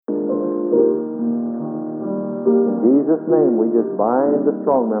Jesus' name, we just bind the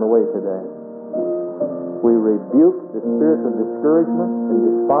strong man away today. We rebuke the spirits of discouragement and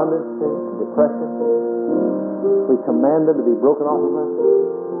despondency and depression. We command them to be broken off of us.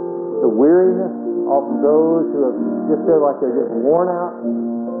 The weariness of those who have just feel like they're just worn out,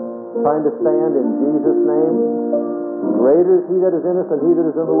 trying to stand in Jesus' name. Greater is He that is in us than he that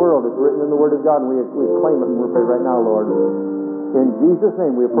is in the world. It's written in the Word of God, and we claim it and we're praying right now, Lord. In Jesus'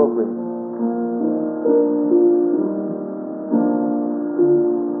 name we appropriate.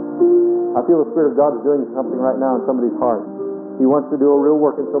 I feel the Spirit of God is doing something right now in somebody's heart. He wants to do a real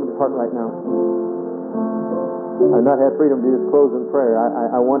work in somebody's heart right now. I've not had freedom to just close in prayer.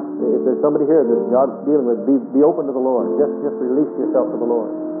 I want, if there's somebody here that God's dealing with, be open to the Lord. Just release yourself to the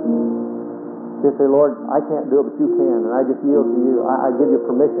Lord. Just say, Lord, I can't do it, but you can, and I just yield to you. I give you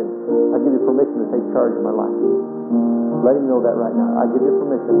permission. I give you permission to take charge of my life. Let Him know that right now. I give you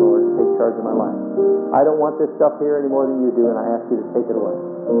permission, Lord, to take charge of my life. I don't want this stuff here any more than you do, and I ask you to take it away.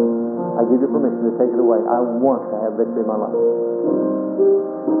 I give you permission to take it away. I want to have victory in my life.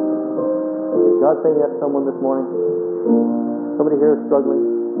 Is God saying that to someone this morning? Somebody here is struggling?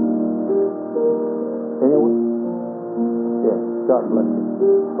 Anyone? Yes. God bless you.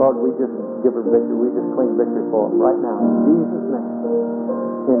 Lord, we just give her victory. We just claim victory for them right now. In Jesus' name.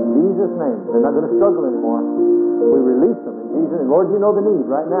 In Jesus' name. They're not going to struggle anymore. We release them in Jesus' name. Lord, you know the need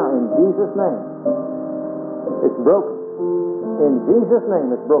right now. In Jesus' name. It's broken. In Jesus'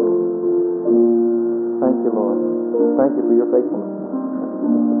 name, it's broken. Thank you, Lord. Thank you for your faithfulness.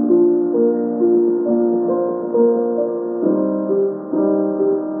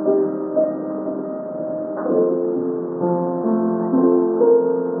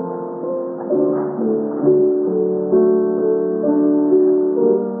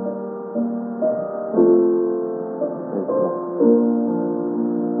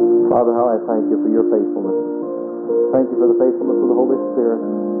 Father, how I thank you for your faithfulness. Thank you for the faithfulness of the Holy Spirit,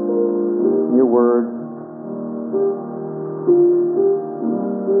 your word.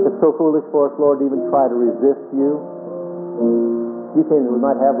 It's so foolish for us, Lord, to even try to resist you. You came that we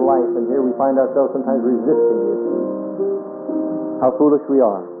might have life, and here we find ourselves sometimes resisting you. How foolish we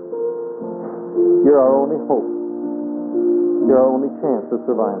are. You're our only hope. You're our only chance of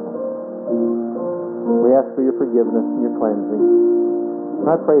survival. We ask for your forgiveness and your cleansing. And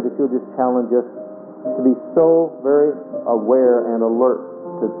I pray that you'll just challenge us to be so very aware and alert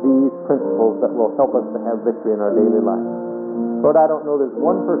to these principles that will help us to have victory in our daily life. Lord, I don't know there's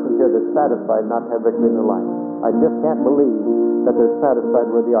one person here that's satisfied not to have victory in their life. I just can't believe that they're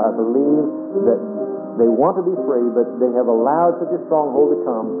satisfied where they are. I believe that they want to be free, but they have allowed such a stronghold to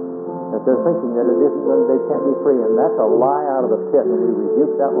come that they're thinking that it isn't going, they can't be free. And that's a lie out of the pit, and we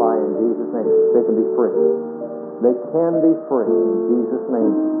rebuke that lie in Jesus' name. They can be free. They can be free. In Jesus'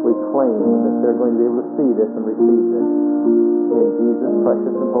 name, we claim that they're going to be able to see this and receive this. In Jesus'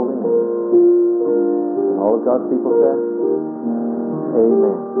 precious and holy name. And all of God's people said,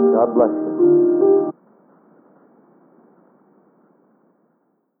 amen. God bless you.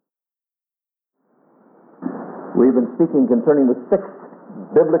 We've been speaking concerning the sixth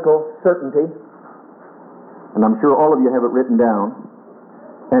biblical certainty, and I'm sure all of you have it written down,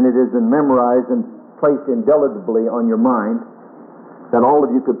 and it has been memorized and placed indelibly on your mind, that all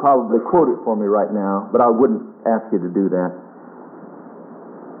of you could probably quote it for me right now, but I wouldn't ask you to do that.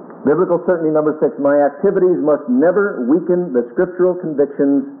 Biblical certainty number 6, my activities must never weaken the scriptural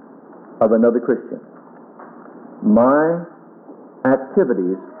convictions of another Christian. My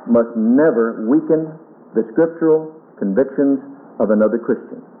activities must never weaken the scriptural convictions of another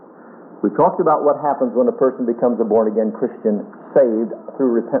Christian. We talked about what happens when a person becomes a born-again Christian, saved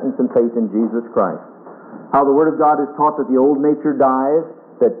through repentance and faith in Jesus Christ. How the Word of God is taught that the old nature dies,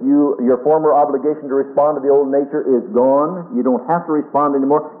 that your former obligation to respond to the old nature is gone. You don't have to respond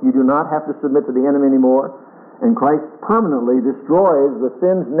anymore. You do not have to submit to the enemy anymore. And Christ permanently destroys the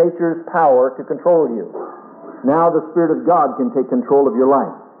sin's nature's power to control you. Now the Spirit of God can take control of your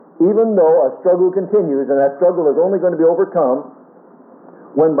life. Even though a struggle continues, and that struggle is only going to be overcome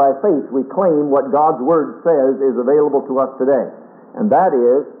when by faith we claim what God's Word says is available to us today. And that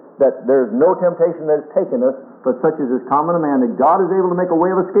is that there's no temptation that has taken us, but such as is common to man, that God is able to make a way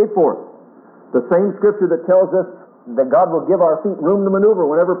of escape for us. The same Scripture that tells us that God will give our feet room to maneuver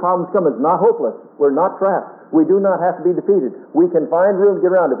whenever problems come is not hopeless. We're not trapped. We do not have to be defeated. We can find room to get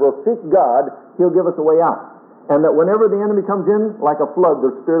around. If we'll seek God, He'll give us a way out. And that whenever the enemy comes in like a flood,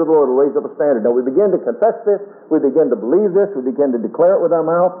 the Spirit of the Lord will raise up a standard. Now we begin to confess this, we begin to believe this, we begin to declare it with our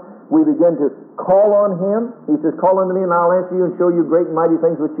mouth, we begin to call on Him. He says, call unto me and I'll answer you and show you great and mighty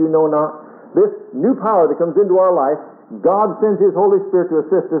things which you know not. This new power that comes into our life, God sends His Holy Spirit to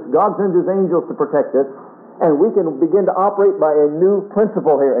assist us, God sends His angels to protect us, And we can begin to operate by a new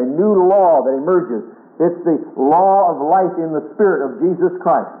principle here, a new law that emerges. It's the law of life in the Spirit of Jesus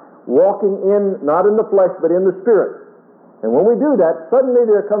Christ. Walking in, not in the flesh, but in the Spirit. And when we do that, suddenly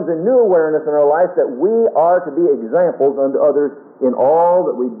there comes a new awareness in our life that we are to be examples unto others in all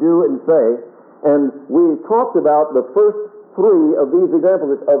that we do and say. And we talked about the first three of these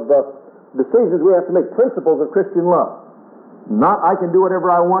examples of the decisions we have to make, principles of Christian love. Not, I can do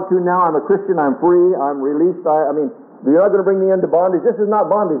whatever I want to now, I'm a Christian, I'm free, I'm released, I mean, you're not going to bring me into bondage. This is not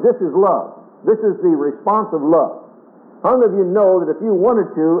bondage, this is love. This is the response of love. How many of you know that if you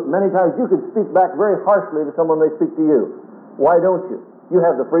wanted to, many times you could speak back very harshly to someone when they speak to you? Why don't you? You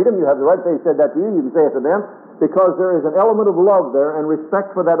have the freedom, you have the right. If they said that to you, you can say it to them, because there is an element of love there and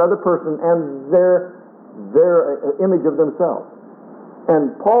respect for that other person and their image of themselves.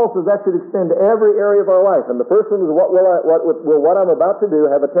 And Paul says that should extend to every area of our life. And the first one is, what I'm about to do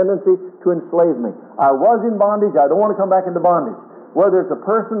have a tendency to enslave me? I was in bondage, I don't want to come back into bondage. Whether it's a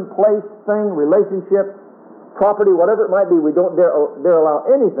person, place, thing, relationship, property, whatever it might be, we don't dare allow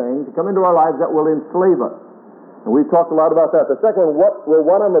anything to come into our lives that will enslave us. And we've talked a lot about that. The second one,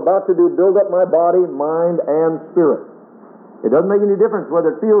 what I'm about to do build up my body, mind, and spirit? It doesn't make any difference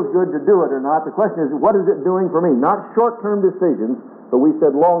whether it feels good to do it or not. The question is, what is it doing for me? Not short-term decisions, but we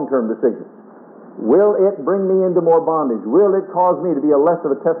said long-term decisions. Will it bring me into more bondage? Will it cause me to be a less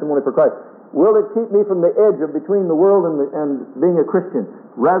of a testimony for Christ? Will it keep me from the edge of between the world and being a Christian,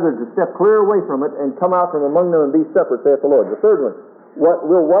 rather to step clear away from it and come out from among them and be separate, saith the Lord? The third one,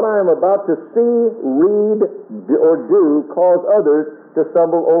 what I am about to see, read, or do cause others to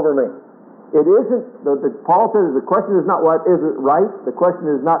stumble over me? It isn't, Paul says the question is not what is it right, the question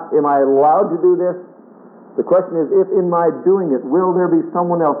is not am I allowed to do this, the question is if in my doing it will there be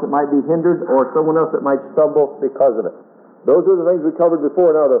someone else that might be hindered or someone else that might stumble because of it. Those are the things we covered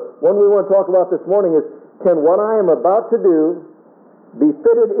before. Now the one we want to talk about this morning is, can what I am about to do be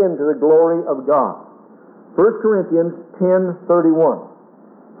fitted into the glory of God? 1 Corinthians 10:31.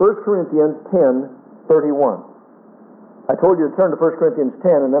 1 Corinthians 10:31. I told you to turn to 1 Corinthians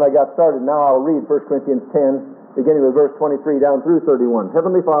 10, and then I got started. Now I'll read 1 Corinthians 10, beginning with verse 23 down through 31.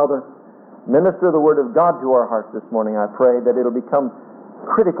 Heavenly Father, minister the Word of God to our hearts this morning, I pray, that it'll become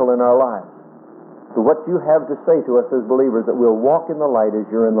critical in our lives to what you have to say to us as believers, that we'll walk in the light as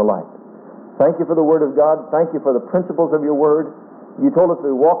you're in the light. Thank you for the Word of God. Thank you for the principles of your Word. You told us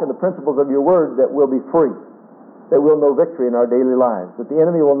we walk in the principles of your Word that we'll be free, that we'll know victory in our daily lives, that the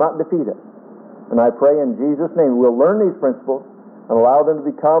enemy will not defeat us. And I pray in Jesus' name we'll learn these principles and allow them to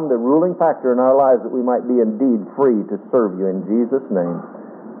become the ruling factor in our lives, that we might be indeed free to serve you. In Jesus' name,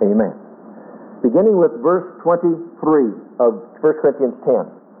 amen. Beginning with verse 23 of 1 Corinthians 10.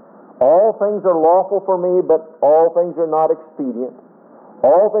 All things are lawful for me, but all things are not expedient.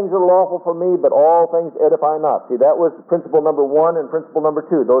 All things are lawful for me, but all things edify not. See, that was principle number 1 and principle number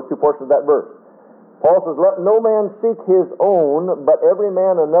 2, those two portions of that verse. Paul says, let no man seek his own, but every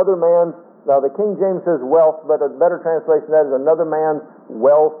man another man's. Now the King James says wealth, but a better translation of that is another man's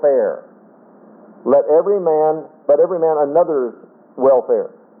welfare. Let every man, but every man another's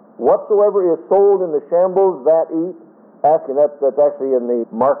welfare. Whatsoever is sold in the shambles, that eat. Asking, that's actually in the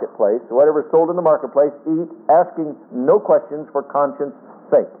marketplace. Whatever is sold in the marketplace, eat, asking no questions for conscience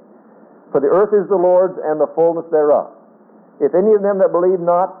sake. For the earth is the Lord's and the fullness thereof. If any of them that believe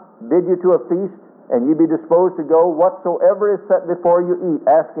not bid you to a feast, and ye be disposed to go, whatsoever is set before you eat,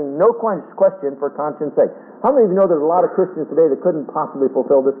 asking no question for conscience sake. How many of you know there's a lot of Christians today that couldn't possibly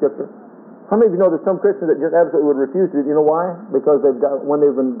fulfill this scripture? How many of you know there's some Christians that just absolutely would refuse to do it? You know why? Because when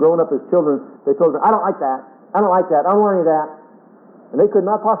they've been growing up as children, they told them, I don't like that. I don't like that. I don't want any of that. And they could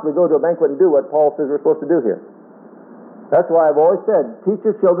not possibly go to a banquet and do what Paul says we're supposed to do here. That's why I've always said, teach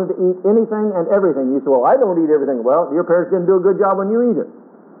your children to eat anything and everything. You say, well, I don't eat everything. Well, your parents didn't do a good job when you eat it.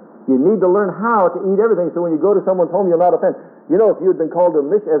 You need to learn how to eat everything so when you go to someone's home, you'll not offend. You know, if you had been called as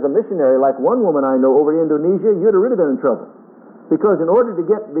a missionary, like one woman I know over in Indonesia, you'd have really been in trouble. Because in order to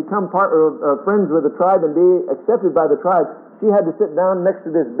become friends with the tribe and be accepted by the tribe, she had to sit down next to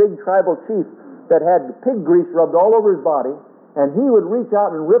this big tribal chief that had pig grease rubbed all over his body, and he would reach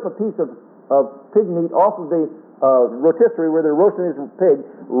out and rip a piece of pig meat off of the rotisserie where they're roasting his pig,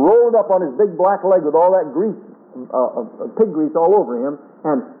 roll it up on his big black leg with all that grease, pig grease all over him,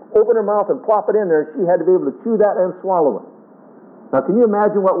 and open her mouth and plop it in there, and she had to be able to chew that and swallow it. Now, can you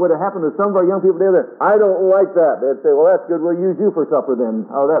imagine what would have happened to some of our young people there? I don't like that. They'd say, well, that's good, we'll use you for supper then.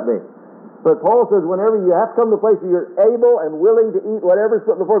 How'd that be? But Paul says whenever you have to come to a place where you're able and willing to eat whatever's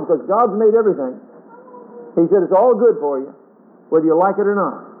put before you, because God's made everything, he said it's all good for you, whether you like it or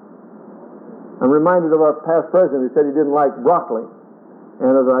not. I'm reminded of our past president who said he didn't like broccoli.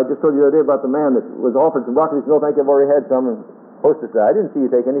 And as I just told you the other day about the man that was offered some broccoli, he said, "No, thank you, I've already had some." And hostess said, "I didn't see you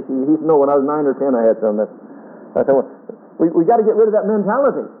take any." He said, "No, when I was 9 or 10, I had some." I said, well, we got to get rid of that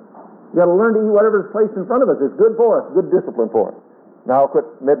mentality. We got to learn to eat whatever is placed in front of us. It's good for us, good discipline for us. Now I'll quit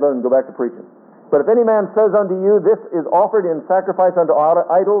Midland and go back to preaching. "But if any man says unto you, This is offered in sacrifice unto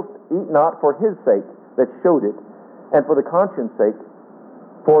idols, eat not for his sake that showed it, and for the conscience sake.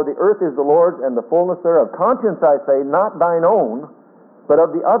 For the earth is the Lord's, and the fullness thereof. Conscience, I say, not thine own, but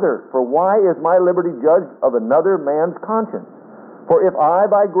of the other. For why is my liberty judged of another man's conscience? For if I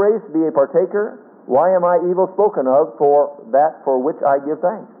by grace be a partaker, why am I evil spoken of for that for which I give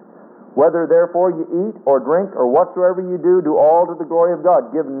thanks? Whether therefore you eat or drink or whatsoever you do all to the glory of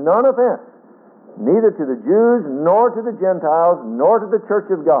God. Give none offense, neither to the Jews, nor to the Gentiles, nor to the church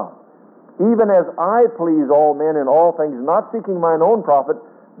of God. Even as I please all men in all things, not seeking mine own profit,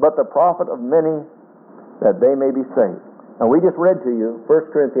 but the profit of many, that they may be saved." Now we just read to you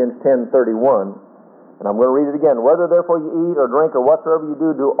 1 Corinthians 10:31, and I'm going to read it again. "Whether therefore you eat or drink or whatsoever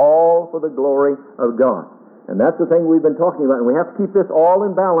you do all for the glory of God." And that's the thing we've been talking about, and we have to keep this all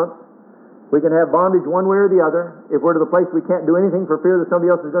in balance. We can have bondage one way or the other. If we're to the place we can't do anything for fear that somebody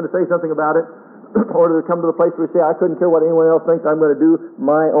else is going to say something about it, or to come to the place where we say, "I couldn't care what anyone else thinks, I'm going to do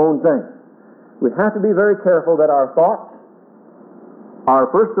my own thing." We have to be very careful that our thoughts are,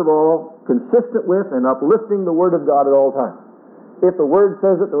 first of all, consistent with and uplifting the Word of God at all times. If the Word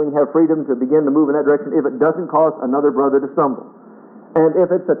says it, then we can have freedom to begin to move in that direction if it doesn't cause another brother to stumble. And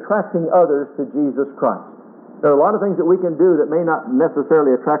if it's attracting others to Jesus Christ. There are a lot of things that we can do that may not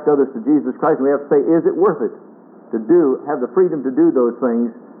necessarily attract others to Jesus Christ, and we have to say, is it worth it to have the freedom to do those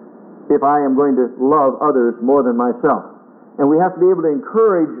things if I am going to love others more than myself? And we have to be able to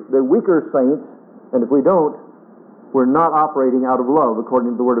encourage the weaker saints, and if we don't, we're not operating out of love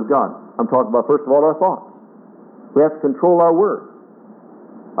according to the Word of God. I'm talking about, first of all, our thoughts. We have to control our words.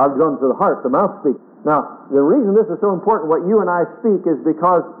 Out of the abundance of the heart, the mouth speaks. Now, the reason this is so important, what you and I speak, is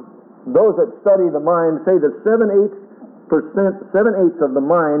because those that study the mind say that 7/8 of the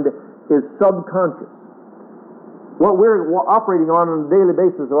mind is subconscious. What we're operating on a daily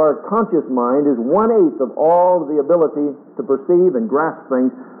basis of our conscious mind is 1/8 of all the ability to perceive and grasp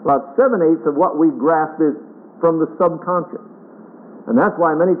things. About 7/8 of what we grasp is from the subconscious. And that's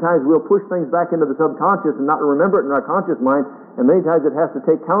why many times we'll push things back into the subconscious and not remember it in our conscious mind, and many times it has to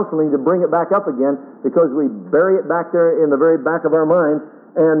take counseling to bring it back up again because we bury it back there in the very back of our mind,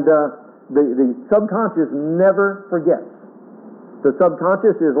 and the subconscious never forgets. The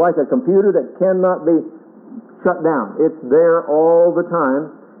subconscious is like a computer that cannot be shut down. It's there all the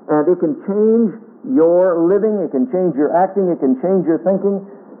time, and it can change your living, it can change your acting, it can change your thinking.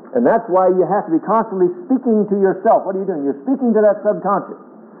 And that's why you have to be constantly speaking to yourself. What are you doing? You're speaking to that subconscious.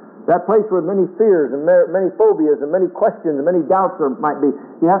 That place where many fears and many phobias and many questions and many doubts might be.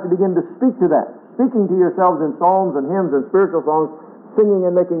 You have to begin to speak to that. Speaking to yourselves in psalms and hymns and spiritual songs, singing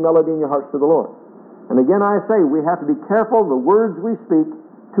and making melody in your hearts to the Lord. And again I say, we have to be careful the words we speak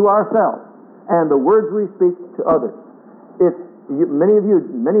to ourselves and the words we speak to others. Many of you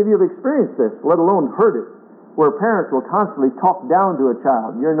have experienced this, let alone heard it, where parents will constantly talk down to a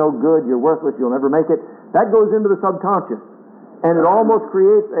child. You're no good, you're worthless, you'll never make it. That goes into the subconscious. And it almost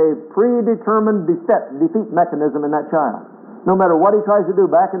creates a predetermined defeat mechanism in that child. No matter what he tries to do,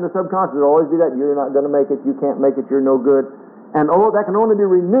 back in the subconscious, there'll always be that, you're not going to make it, you can't make it, you're no good. And that can only be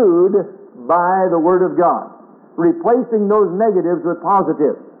renewed by the Word of God, replacing those negatives with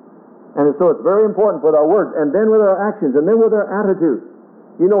positives. And so it's very important with our words, and then with our actions, and then with our attitudes.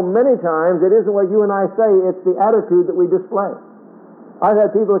 You know, many times it isn't what you and I say, it's the attitude that we display. I've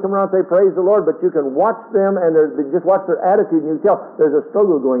had people that come around and say, "Praise the Lord," but you can watch them and they just watch their attitude and you can tell there's a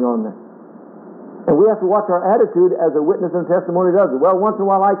struggle going on there. And we have to watch our attitude as a witness and testimony to others. Well, once in a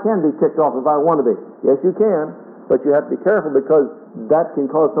while I can be ticked off if I want to be. Yes, you can, but you have to be careful because that can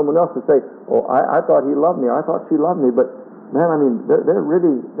cause someone else to say, "Oh, I thought he loved me, or I thought she loved me," but man, I mean, they're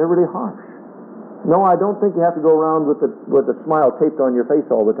really harsh. No, I don't think you have to go around with a smile taped on your face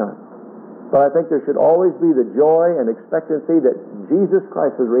all the time. But I think there should always be the joy and expectancy that Jesus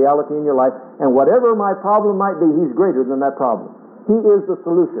Christ is reality in your life, and whatever my problem might be, He's greater than that problem. He is the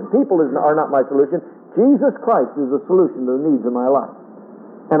solution. People are not my solution. Jesus Christ is the solution to the needs of my life.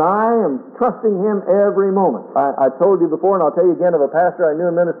 And I am trusting Him every moment. I told you before, and I'll tell you again, of a pastor I knew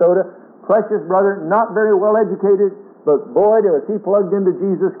in Minnesota, precious brother, not very well educated, but boy, was he plugged into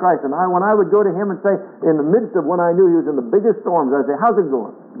Jesus Christ. And when I would go to him and say, in the midst of when I knew he was in the biggest storms, I'd say, "How's it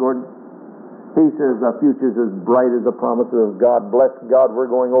going, Gordon?" He says, "The future's as bright as the promises of God. Bless God, we're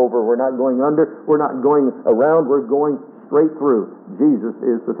going over. We're not going under. We're not going around. We're going straight through. Jesus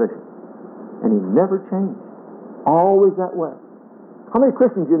is sufficient." And he never changed. Always that way. How many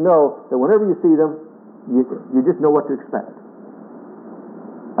Christians you know that whenever you see them, you just know what to expect?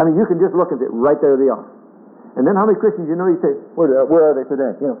 I mean, you can just look at it, right there they are. And then how many Christians you know, you say, where are they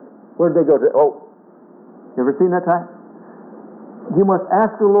today? You know, where did they go today? Oh, you ever seen that type? You must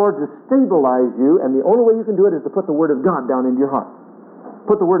ask the Lord to stabilize you, and the only way you can do it is to put the Word of God down into your heart.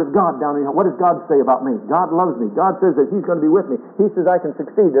 Put the Word of God down in your heart. What does God say about me? God loves me. God says that He's going to be with me. He says I can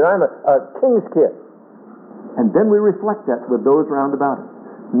succeed, that I'm a king's kid. And then we reflect that with those round about us.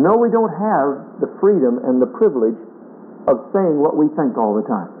 No, we don't have the freedom and the privilege of saying what we think all the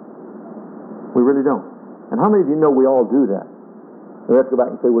time. We really don't. And how many of you know we all do that? We have to go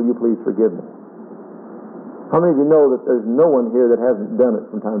back and say, will you please forgive me? How many of you know that there's no one here that hasn't done it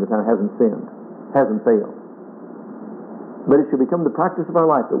from time to time, hasn't sinned, hasn't failed? But it should become the practice of our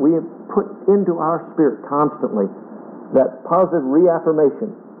life that we put into our spirit constantly that positive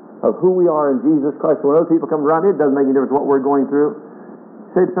reaffirmation of who we are in Jesus Christ. When other people come around, it doesn't make any difference what we're going through.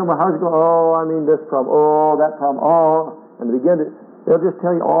 Say to someone, how's it going? Oh, I mean this problem. Oh, that problem. Oh, and they'll just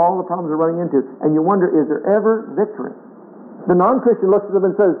tell you all the problems they're running into. And you wonder, is there ever victory? The non-Christian looks at them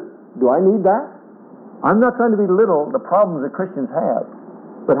and says, do I need that? I'm not trying to belittle the problems that Christians have.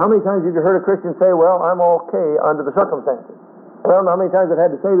 But how many times have you heard a Christian say, well, I'm okay under the circumstances? Well, how many times I've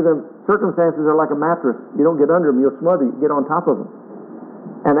had to say to them, circumstances are like a mattress. You don't get under them, you'll smother, you get on top of them.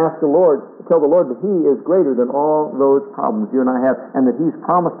 And ask the Lord, tell the Lord that He is greater than all those problems you and I have, and that He's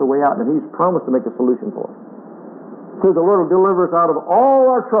promised a way out, and He's promised to make a solution for us. So the Lord will deliver us out of all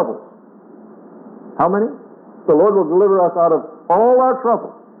our troubles. How many? The Lord will deliver us out of all our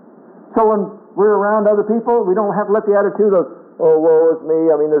troubles. So when we're around other people, we don't have to let the attitude of, oh, woe is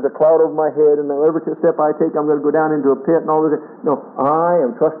me, I mean, there's a cloud over my head, and every step I take, I'm going to go down into a pit and all this. No, I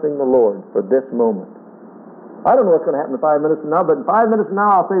am trusting the Lord for this moment. I don't know what's going to happen in 5 minutes from now, but in 5 minutes from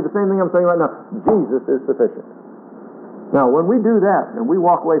now, I'll say the same thing I'm saying right now. Jesus is sufficient. Now, when we do that, and we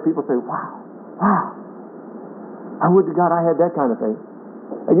walk away, people say, wow, I would to God I had that kind of faith.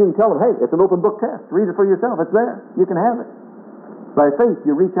 And you can tell them, hey, it's an open book test. Read it for yourself. It's there. You can have it. By faith,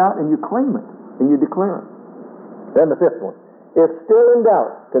 you reach out and you claim it, and you declare it. Then the fifth one. If still in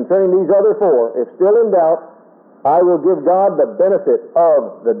doubt, concerning these other four, if still in doubt, I will give God the benefit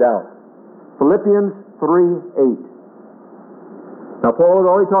of the doubt. Philippians 3:8. Now, Paul has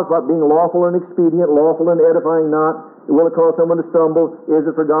already talked about being lawful and expedient, lawful and edifying not. Will it cause someone to stumble? Is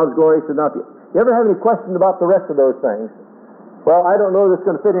it for God's glory? Should not be. You ever have any question about the rest of those things? Well, I don't know if it's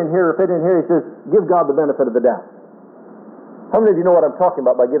going to fit in here or fit in here. He says, give God the benefit of the doubt. How many of you know what I'm talking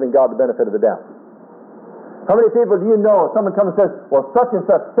about by giving God the benefit of the doubt? How many people do you know if someone comes and says, well, such and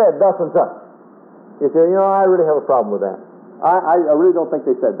such said thus and such? You say, I really have a problem with that. I really don't think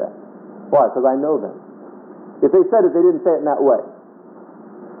they said that. Why? Because I know them. If they said it, they didn't say it in that way.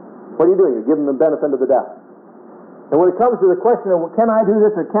 What are you doing? You're giving them the benefit of the doubt. And when it comes to the question of, well, can I do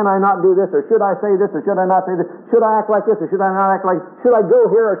this or can I not do this, or should I say this or should I not say this, should I act like this or should I not act like this, should I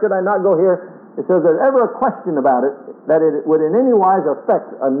go here or should I not go here? It says there's ever a question about it that it would in any wise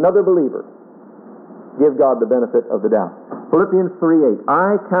affect another believer. Give God the benefit of the doubt. Philippians 3:8.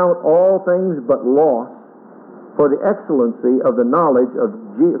 I count all things but loss for the excellency of the knowledge of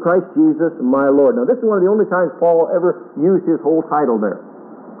Christ Jesus my Lord. Now this is one of the only times Paul ever used his whole title there.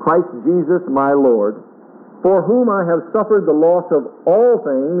 Christ Jesus my Lord, for whom I have suffered the loss of all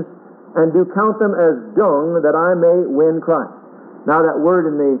things, and do count them as dung, that I may win Christ. Now that word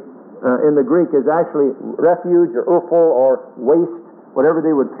in the Greek is actually refuge or offal or waste, whatever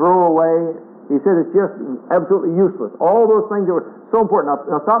they would throw away. He said it's just absolutely useless. All those things that were so important.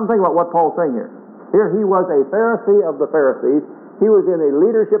 Now stop and think about what Paul's saying here. Here he was a Pharisee of the Pharisees. He was in a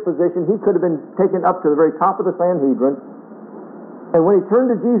leadership position. He could have been taken up to the very top of the Sanhedrin. And when he turned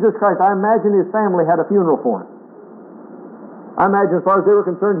to Jesus Christ, I imagine his family had a funeral for him. I imagine as far as they were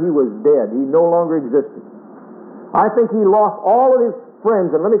concerned, he was dead. He no longer existed. I think he lost all of his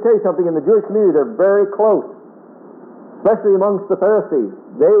friends. And let me tell you something, in the Jewish community, they're very close, especially amongst the Pharisees.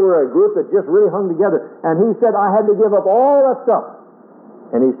 They were a group that just really hung together. And he said, I had to give up all that stuff.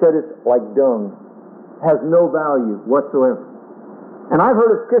 And he said it's like dung. Has no value whatsoever. And I've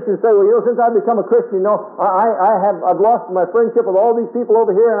heard of Christians say, well, since I've become a Christian, I've lost my friendship with all these people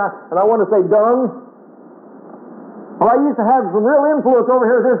over here, and I want to say dung. Well, I used to have some real influence over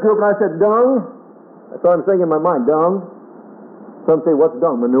here at this group, and I said dung. That's what I'm saying in my mind, dung. Some say, what's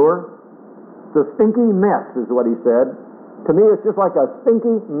dung? Manure? It's a stinky mess, is what he said. To me, it's just like a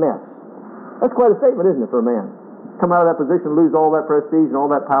stinky mess. That's quite a statement, isn't it, for a man? Come out of that position, lose all that prestige and all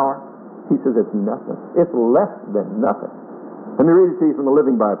that power. He says it's nothing. It's less than nothing. Let me read it to you from the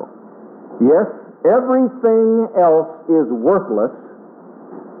Living Bible. Yes, everything else is worthless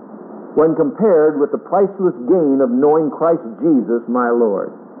when compared with the priceless gain of knowing Christ Jesus my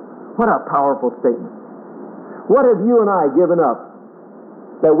Lord. What a powerful statement. What have you and I given up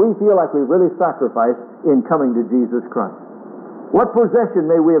that we feel like we really sacrificed in coming to Jesus Christ? What possession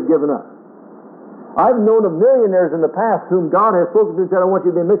may we have given up? I've known of millionaires in the past whom God has spoken to and said, I want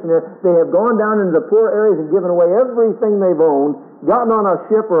you to be a missionary. They have gone down into the poor areas and given away everything they've owned, gotten on a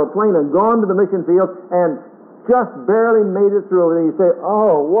ship or a plane and gone to the mission field and just barely made it through. And you say,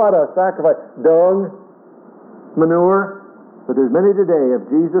 oh, what a sacrifice. Dung, manure. But there's many today, if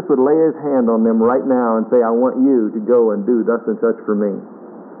Jesus would lay his hand on them right now and say, I want you to go and do thus and such for me.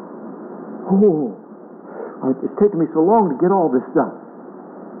 Oh, it's taken me so long to get all this stuff.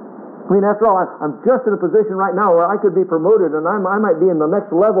 I mean, after all, I'm just in a position right now where I could be promoted and I might be in the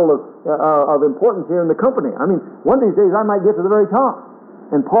next level of importance here in the company. I mean, one of these days I might get to the very top.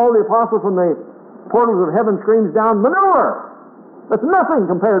 And Paul the Apostle from the portals of heaven screams down, manure! That's nothing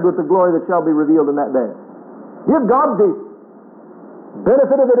compared with the glory that shall be revealed in that day. Give God the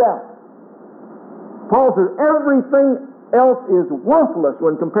benefit of the doubt. Paul says everything else is worthless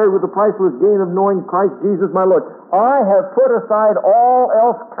when compared with the priceless gain of knowing Christ Jesus my Lord. I have put aside all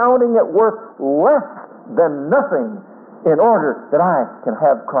else, counting it worth less than nothing in order that I can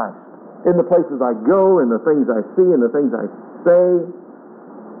have Christ. In the places I go, in the things I see, in the things I say,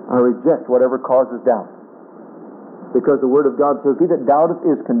 I reject whatever causes doubt. Because the Word of God says, he that doubteth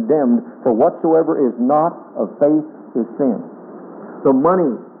is condemned, for whatsoever is not of faith is sin. The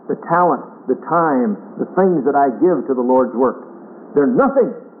money, the talent, the time, the things that I give to the Lord's work, they're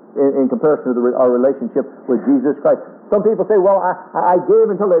nothing in comparison to our relationship with Jesus Christ. Some people say, well, I gave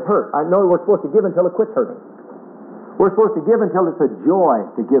until it hurt. I know we're supposed to give until it quits hurting. We're supposed to give until it's a joy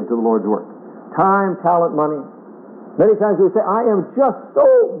to give to the Lord's work. Time, talent, money. Many times we say, I am just so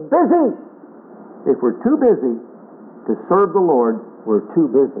busy. If we're too busy to serve the Lord, we're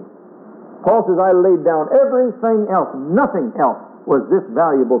too busy. Paul says, I laid down everything else. Nothing else was this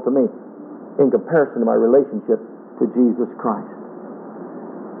valuable to me in comparison to my relationship to Jesus Christ.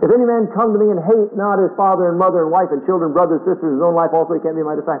 If any man come to me and hate not his father and mother and wife and children, brothers, sisters, his own life also, he can't be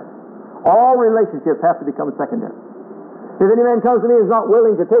my disciple. All relationships have to become secondary. If any man comes to me and is not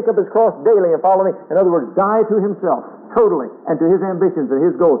willing to take up his cross daily and follow me, in other words, die to himself totally and to his ambitions and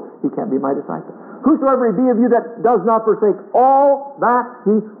his goals, he can't be my disciple. Whosoever he be of you that does not forsake all that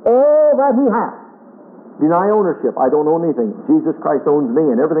he hath. Deny ownership. I don't own anything. Jesus Christ owns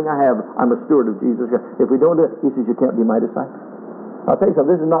me, and everything I have, I'm a steward of Jesus Christ. If we don't do it, he says, you can't be my disciple. I'll tell you something,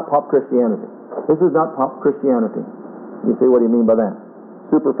 this is not pop Christianity. This is not pop Christianity. You say, what do you mean by that?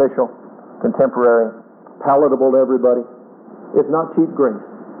 Superficial, contemporary, palatable to everybody. It's not cheap grace.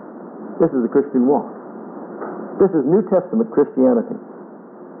 This is the Christian walk. This is New Testament Christianity.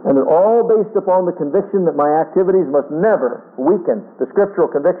 And they're all based upon the conviction that my activities must never weaken the scriptural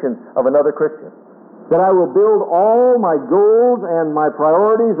convictions of another Christian. That I will build all my goals and my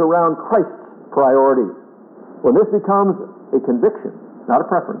priorities around Christ's priorities. When this becomes a conviction, not a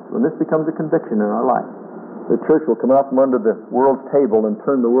preference, when this becomes a conviction in our life, the church will come out from under the world's table and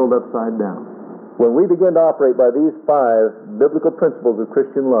turn the world upside down. When we begin to operate by these 5 biblical principles of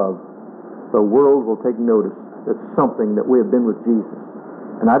Christian love, the world will take notice. It's something that we have been with Jesus.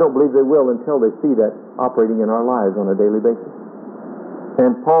 And I don't believe they will until they see that operating in our lives on a daily basis.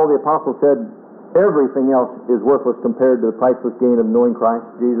 And Paul the Apostle said, everything else is worthless compared to the priceless gain of knowing Christ,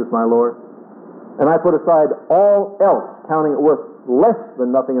 Jesus my Lord. And I put aside all else, counting it worth less than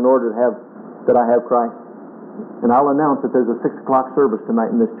nothing in order to have that I have Christ. And I'll announce that there's a 6 o'clock service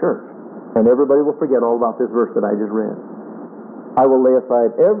tonight in this church. And everybody will forget all about this verse that I just read. I will lay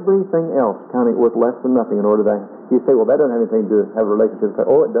aside everything else, counting it worth less than nothing in order that. You say, well, that doesn't have anything to have a relationship with Christ.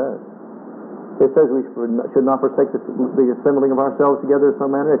 Oh, it does. It says we should not forsake the assembling of ourselves together in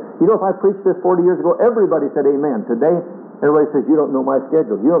some manner. You know, if I preached this 40 years ago, everybody said amen. Today, everybody says, you don't know my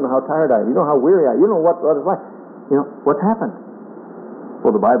schedule. You don't know how tired I am. You don't know how weary I am. You don't know what it's like. You know, what's happened?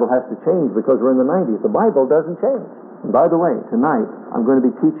 Well, the Bible has to change because we're in the 90s. The Bible doesn't change. And by the way, tonight, I'm going to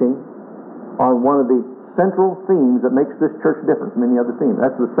be teaching on one of the central themes that makes this church different from any other theme.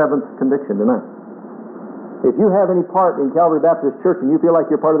 That's the 7th conviction tonight. If you have any part in Calvary Baptist Church and you feel like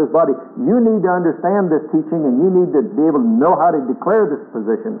you're part of this body, you need to understand this teaching and you need to be able to know how to declare this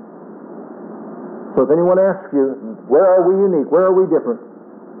position. So if anyone asks you, where are we unique? Where are we different?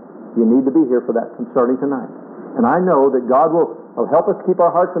 You need to be here for that starting tonight. And I know that God will help us keep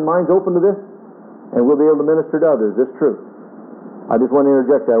our hearts and minds open to this, and we'll be able to minister to others. It's true. I just want to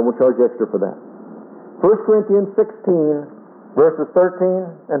interject that. I won't charge extra for that. 1 Corinthians 16, verses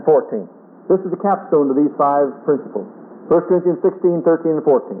 13 and 14. This is the capstone to these 5 principles. 1 Corinthians 16, 13, and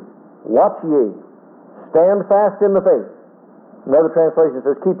 14. Watch ye, stand fast in the faith, Another translation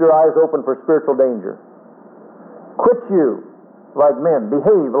says, keep your eyes open for spiritual danger. Quit you like men.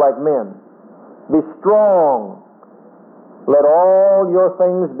 Behave like men. Be strong. Let all your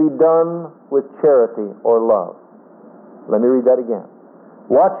things be done with charity or love. Let me read that again.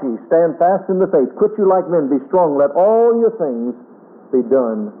 Watch ye, stand fast in the faith. Quit you like men. Be strong. Let all your things be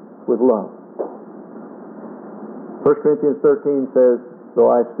done with love. 1 Corinthians 13 says,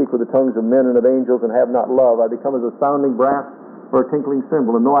 though I speak with the tongues of men and of angels and have not love, I become as a sounding brass or a tinkling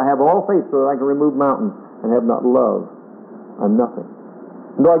cymbal. And though I have all faith so that I can remove mountains and have not love, I'm nothing.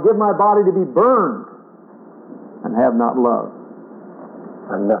 And though I give my body to be burned and have not love,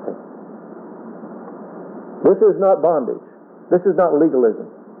 I'm nothing. This is not bondage. This is not legalism.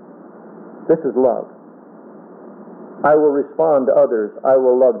 This is love. I will respond to others. I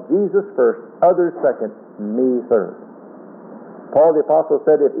will love Jesus first, others second, me third. Paul the Apostle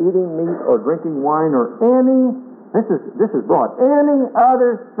said, if eating meat or drinking wine or this is broad, any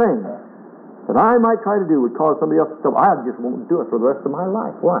other thing that I might try to do would cause somebody else to stumble, I just won't do it for the rest of my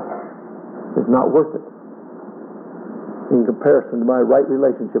life. Why? It's not worth it in comparison to my right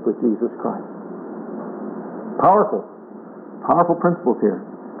relationship with Jesus Christ. Powerful principles here.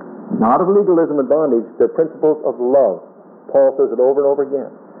 Not of legalism and bondage, they're principles of love. Paul says it over and over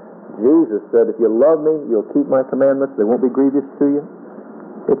again. Jesus said, if you love me, you'll keep my commandments. They won't be grievous to you.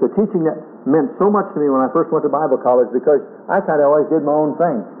 It's a teaching that meant so much to me when I first went to Bible college, because I kind of always did my own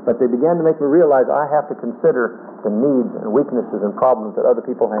thing. But they began to make me realize I have to consider the needs and weaknesses and problems that other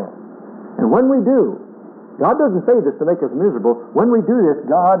people have. And when we do, God doesn't say this to make us miserable. When we do this,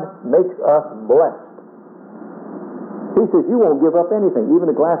 God makes us blessed. He says, you won't give up anything,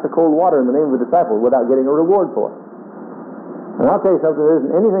 even a glass of cold water in the name of a disciple, without getting a reward for it. And I'll tell you something, there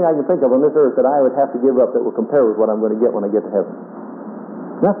isn't anything I can think of on this earth that I would have to give up that will compare with what I'm going to get when I get to heaven.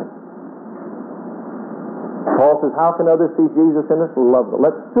 Nothing. Paul says, how can others see Jesus in us? Love them.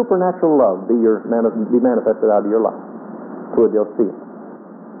 Let supernatural love be manifested out of your life. So they'll see it.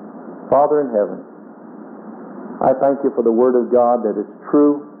 Father in heaven, I thank you for the Word of God that is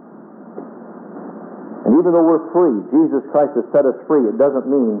true. And even though we're free, Jesus Christ has set us free, it doesn't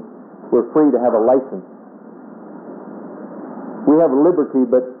mean we're free to have a license. We have liberty,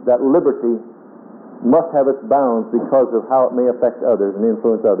 but that liberty must have its bounds because of how it may affect others and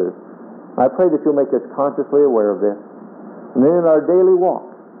influence others. I pray that you'll make us consciously aware of this. And then in our daily walk,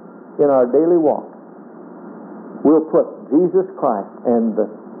 we'll put Jesus Christ and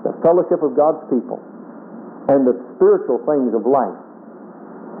the fellowship of God's people and the spiritual things of life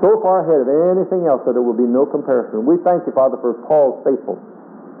so far ahead of anything else that there will be no comparison. We thank you, Father, for Paul's faithfulness.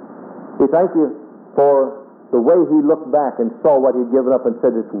 We thank you for the way he looked back and saw what he'd given up and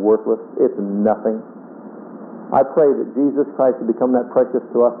said it's worthless, it's nothing. I pray that Jesus Christ would become that precious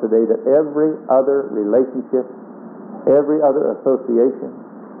to us today, that every other relationship, every other association,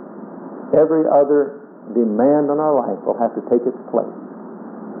 every other demand on our life will have to take its place.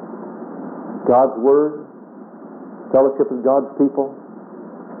 God's Word, fellowship with God's people,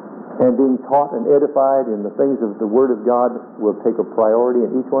 and being taught and edified in the things of the Word of God will take a priority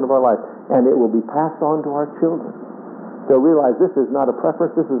in each one of our lives. And it will be passed on to our children. They'll realize this is not a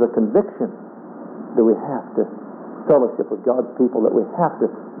preference, this is a conviction that we have to fellowship with God's people, that we have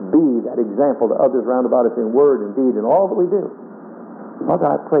to be that example to others round about us in word and deed and all that we do. Father,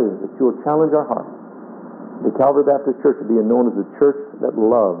 I pray that you will challenge our hearts. The Calvary Baptist Church will be known as the church that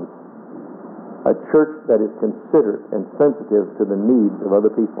loves, a church that is considerate and sensitive to the needs of other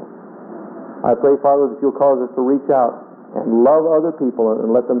people. I pray, Father, that you'll cause us to reach out and love other people and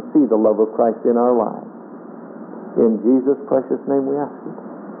let them see the love of Christ in our lives. In Jesus' precious name we ask it.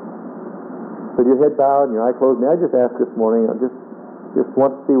 With your head bowed and your eye closed, may I just ask this morning, I just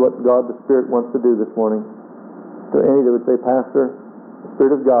want to see what God the Spirit wants to do this morning. Is there any that would say, Pastor, the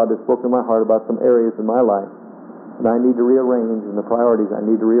Spirit of God has spoken to my heart about some areas in my life that I need to rearrange and the priorities I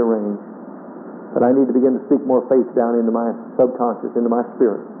need to rearrange, that I need to begin to speak more faith down into my subconscious, into my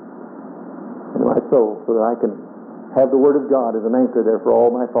spirit, into my soul, so that I can have the Word of God as an anchor there for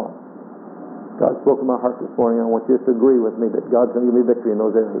all my thoughts. God spoke to my heart this morning. I want you just to agree with me that God's going to give me victory in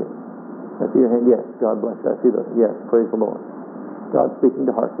those areas. I see your hand. Yes, God bless you. I see the yes. Praise the Lord. God's speaking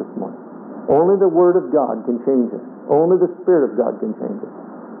to hearts this morning. Only the Word of God can change us. Only the Spirit of God can change us.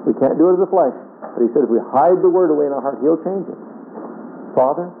 We can't do it as a flesh. But He said if we hide the Word away in our heart, He'll change us.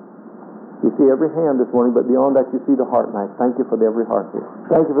 Father, you see every hand this morning, but beyond that you see the heart, and I thank you for every heart here.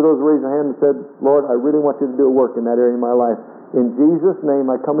 Thank you for those who raised their hand and said, Lord, I really want you to do a work in that area of my life. In Jesus' name,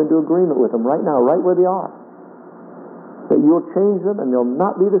 I come into agreement with them right now, right where they are. That you'll change them and they'll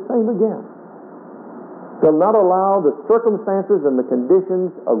not be the same again. They'll not allow the circumstances and the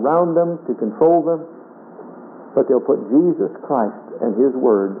conditions around them to control them. but they'll put Jesus Christ and His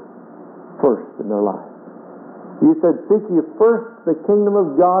Word first in their lives. You said, seek ye first the kingdom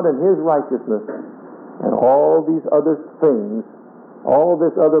of God and His righteousness, and all these other things, all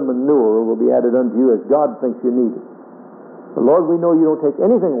this other manure will be added unto you as God thinks you need it. But Lord, we know you don't take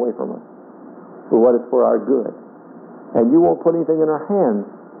anything away from us for what is for our good. And you won't put anything in our hands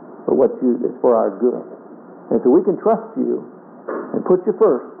for what is for our good. And so we can trust you and put you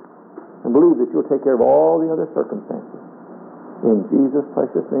first and believe that you'll take care of all the other circumstances. In Jesus'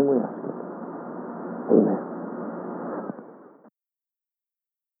 precious name we ask it. Amen.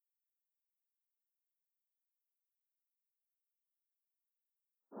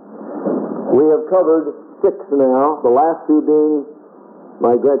 We have covered 6 now, the last 2 being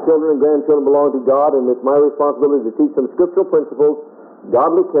my grandchildren and grandchildren belong to God, and it's my responsibility to teach them scriptural principles,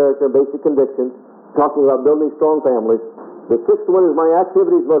 godly character, basic convictions, talking about building strong families. The 6th one is my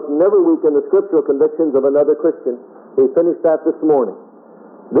activities must never weaken the scriptural convictions of another Christian. We finished that this morning.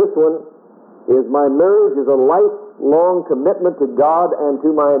 This one is my marriage is a lifelong commitment to God and to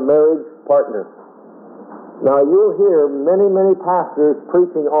my marriage partner. Now, you'll hear many, many pastors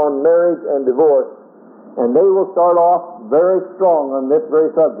preaching on marriage and divorce, and they will start off very strong on this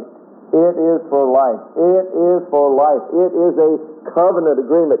very subject. It is for life. It is for life. It is a covenant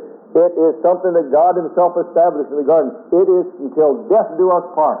agreement. It is something that God Himself established in the garden. It is until death do us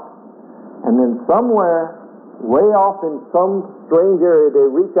part. And then somewhere, way off in some strange area, they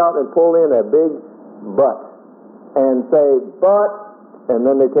reach out and pull in a big but and say, but, and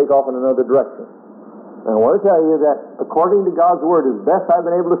then they take off in another direction. And I want to tell you that according to God's Word, as best I've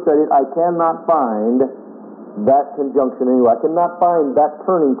been able to study it, I cannot find that conjunction anywhere. I cannot find that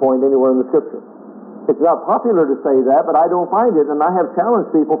turning point anywhere in the Scripture. It's not popular to say that, but I don't find it, and I have challenged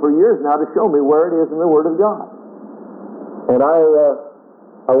people for years now to show me where it is in the Word of God. And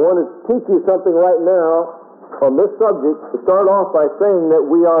I want to teach you something right now on this subject, to start off by saying that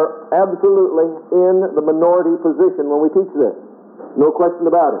we are absolutely in the minority position when we teach this. No question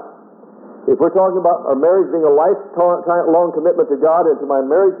about it. If we're talking about our marriage being a lifelong commitment to God and to my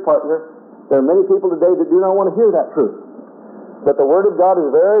marriage partner, there are many people today that do not want to hear that truth. But the Word of God is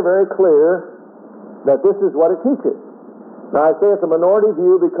very, very clear that this is what it teaches. Now, I say it's a minority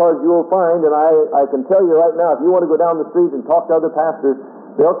view because you will find, and I can tell you right now, if you want to go down the street and talk to other pastors,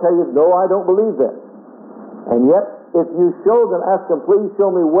 they'll tell you, no, I don't believe this. And yet, if you show them, ask them, please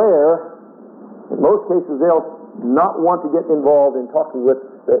show me where, in most cases they'll not want to get involved in talking with,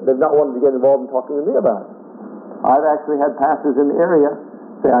 they've not wanted to get involved in talking with me about it. I've actually had pastors in the area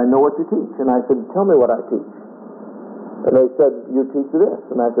say, I know what you teach. And I said, tell me what I teach. And they said, you teach this.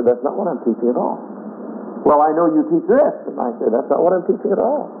 And I said, that's not what I'm teaching at all. Well, I know you teach this. And I said, that's not what I'm teaching at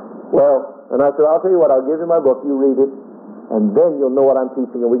all. Well, and I said, I'll tell you what, I'll give you my book, you read it, and then you'll know what I'm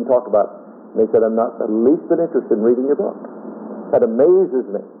teaching and we can talk about it. And they said, I'm not the least bit interested in reading your book. That amazes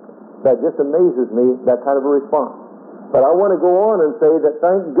me. That just amazes me, that kind of a response. But I want to go on and say that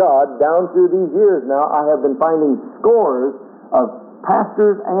thank God, down through these years now, I have been finding scores of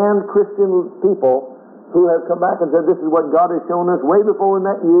pastors and Christian people who have come back and said, this is what God has shown us way before we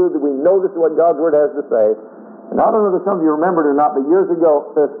met you, that we know this is what God's Word has to say. And I don't know if some of you remember it or not, but years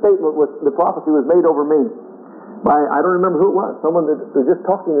ago, the prophecy was made over me by, I don't remember who it was, someone that was just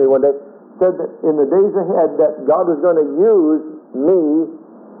talking to me one day, said that in the days ahead that God was going to use me,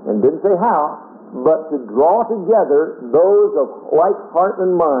 and didn't say how, but to draw together those of like heart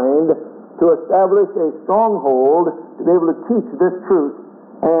and mind to establish a stronghold, to be able to teach this truth,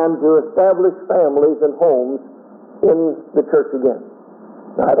 and to establish families and homes in the church again.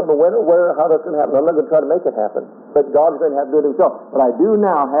 Now, I don't know when or where or how that's going to happen. I'm not going to try to make it happen, but God's going to have to do it Himself. But I do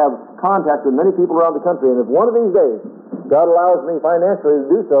now have contact with many people around the country, and if one of these days God allows me financially to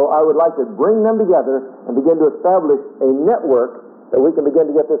do so, I would like to bring them together and begin to establish a network that we can begin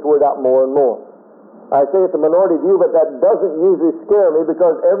to get this word out more and more. I say it's a minority view, but that doesn't usually scare me,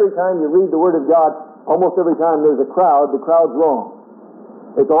 because every time you read the Word of God, almost every time there's a crowd, the crowd's wrong.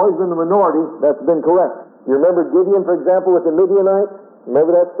 It's always been the minority that's been correct. You remember Gideon, for example, with the Midianites?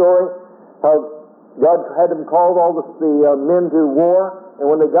 Remember that story? How God had them call all the men to war, and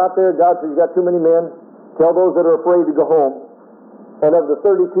when they got there, God said, you got too many men, tell those that are afraid to go home. And of the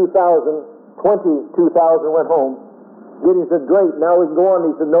 32,000, 22,000 went home. Gideon said, great, now we can go on.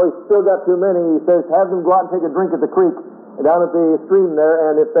 He said, no, he's still got too many. He says, have them go out and take a drink at the creek, down at the stream there,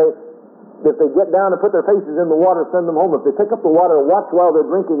 and if they get down and put their faces in the water, send them home. If they pick up the water, watch while they're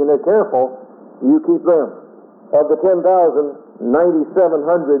drinking and they're careful, you keep them. Of the 10,000,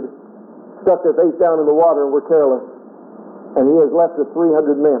 9,700 stuck their face down in the water and were careless. And he has left with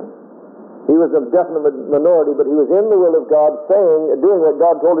 300 men. He was a definite minority, but he was in the will of God, saying, doing what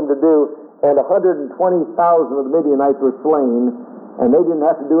God told him to do, and 120,000 of the Midianites were slain, and they didn't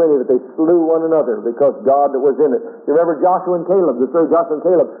have to do any of it. They slew one another because God was in it. You remember Joshua and Caleb, the story of Joshua and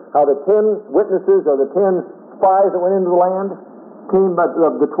Caleb, how the 10 witnesses or the 10 spies that went into the land came back,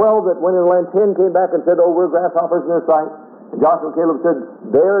 of the 12 that went into the land, 10 came back and said, "Oh, we're grasshoppers in their sight." And Joshua and Caleb said,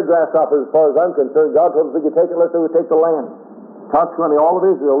 "They're grasshoppers as far as I'm concerned. God told us we could take it unless they would take the land." Consequently, all of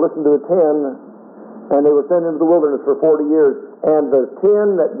Israel listened to the 10, and they were sent into the wilderness for 40 years. And the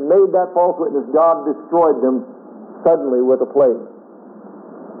 10 that made that false witness, God destroyed them suddenly with a plague.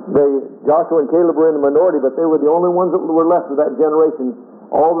 Joshua and Caleb were in the minority, but they were the only ones that were left of that generation.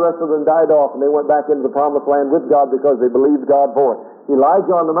 All the rest of them died off, and they went back into the promised land with God because they believed God for it.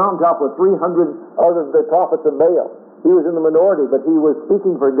 Elijah on the mountaintop with 300 other the prophets of Baal. He was in the minority, but he was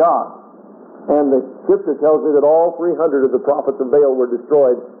speaking for God. And the scripture tells me that all 300 of the prophets of Baal were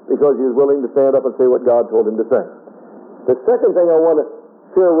destroyed because he was willing to stand up and say what God told him to say. The second thing I want to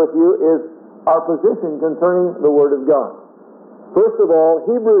share with you is our position concerning the Word of God. First of all,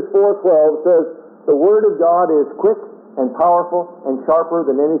 Hebrews 4:12 says, "The Word of God is quick and powerful and sharper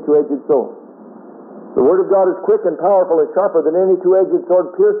than any two-edged sword." The Word of God is quick and powerful and sharper than any two-edged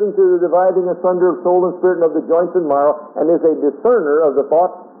sword, piercing to the dividing asunder of soul and spirit and of the joints and marrow, and is a discerner of the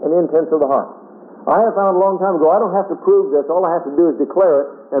thoughts and intents of the heart. I have found a long time ago, I don't have to prove this. All I have to do is declare it,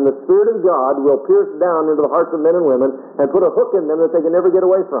 and the Spirit of God will pierce down into the hearts of men and women and put a hook in them that they can never get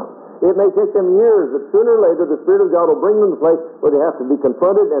away from. It may take them years, but sooner or later the Spirit of God will bring them to a place where they have to be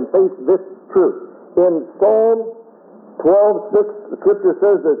confronted and face this truth. In Psalm 12:6, the scripture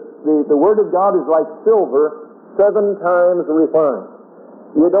says that the Word of God is like silver 7 times refined.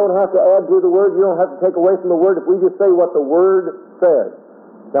 You don't have to add to the Word. You don't have to take away from the Word if we just say what the Word says.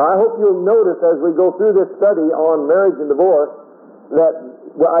 Now, I hope you'll notice as we go through this study on marriage and divorce that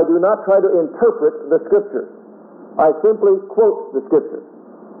I do not try to interpret the Scriptures. I simply quote the Scriptures.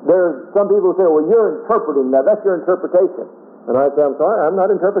 There's some people who say, "Well, you're interpreting that. That's your interpretation." And I say, "I'm sorry, I'm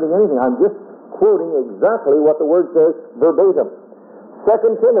not interpreting anything. I'm just quoting exactly what the Word says verbatim."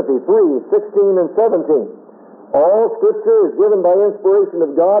 2 Timothy 3:16 and 17. "All Scripture is given by inspiration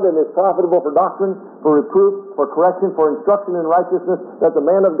of God and is profitable for doctrine, for reproof, for correction, for instruction in righteousness, that the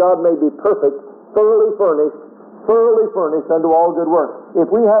man of God may be perfect, thoroughly furnished unto all good works."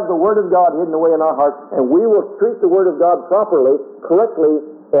 If we have the Word of God hidden away in our hearts, and we will treat the Word of God properly, correctly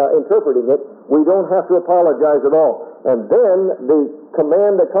interpreting it, we don't have to apologize at all. And then the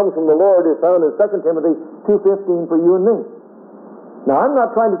command that comes from the Lord is found in 2 Timothy 2:15 for you and me. Now, I'm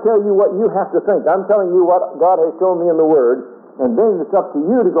not trying to tell you what you have to think. I'm telling you what God has shown me in the Word, and then it's up to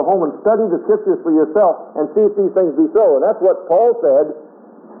you to go home and study the Scriptures for yourself and see if these things be so. And that's what Paul said,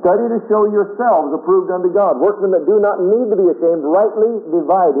 "Study to show yourselves approved unto God, workmen that do not need to be ashamed, rightly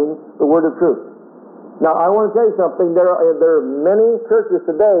dividing the word of truth." Now, I want to tell you something. There are many churches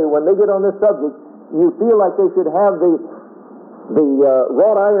today, when they get on this subject, you feel like they should have the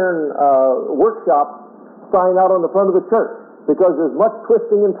wrought iron workshop sign out on the front of the church, because there's much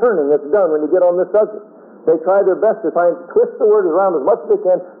twisting and turning that's done when you get on this subject. They try their best to twist the word around as much as they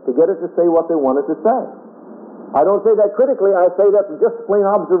can to get it to say what they want it to say. I don't say that critically. I say that from just plain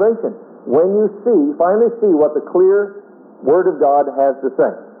observation. When you finally see what the clear Word of God has to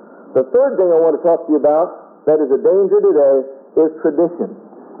say. The third thing I want to talk to you about that is a danger today is tradition.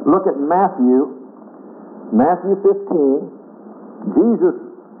 Look at Matthew 15. Jesus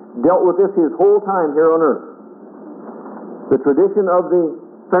dealt with this his whole time here on earth. The tradition of the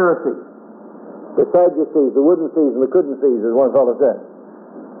Pharisees, the Sadducees, the wouldn't sees and the couldn't sees, as one fellow said.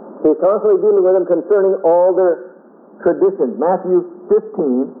 He's constantly dealing with them concerning all their traditions. Matthew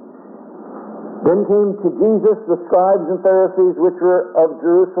 15. "Then came to Jesus the scribes and Pharisees which were of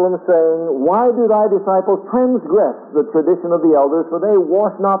Jerusalem, saying, Why do thy disciples transgress the tradition of the elders? For they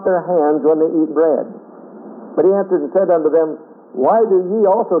wash not their hands when they eat bread. But he answered and said unto them, Why do ye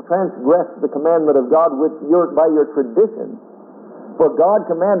also transgress the commandment of God by your tradition? For God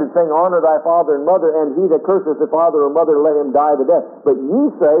commanded, saying, Honor thy father and mother, and he that curseth his father or mother, let him die the death. But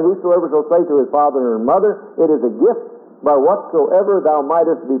ye say, Whosoever shall say to his father or mother, It is a gift, by whatsoever thou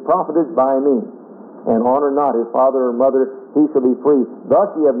mightest be profited by me. And honor not his father or mother, he shall be free. Thus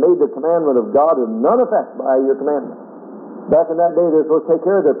ye have made the commandment of God of none effect by your commandment." Back in that day, they were supposed to take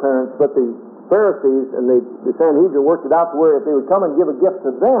care of their parents, but the Pharisees and the Sanhedrin worked it out to where if they would come and give a gift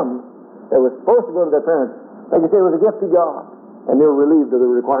to them that was supposed to go to their parents, they could say it was a gift to God, and they were relieved of the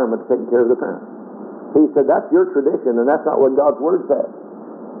requirement of taking care of their parents. He said, that's your tradition, and that's not what God's Word says.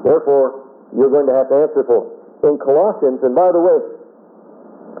 Therefore, you're going to have to answer for it. In Colossians, and by the way,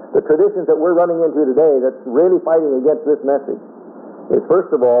 the traditions that we're running into today that's really fighting against this message is,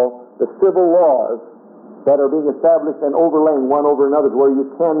 first of all, the civil laws that are being established and overlaying one over another to where you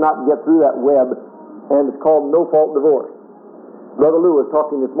cannot get through that web, and it's called no-fault divorce. Brother Lou was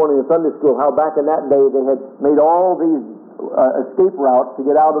talking this morning in Sunday school how back in that day they had made all these escape routes to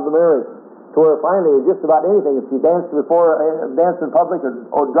get out of the marriage, to where finally it was just about anything. If she danced in public,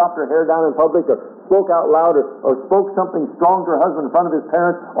 or dropped her hair down in public, or spoke out loud, or spoke something strong to her husband in front of his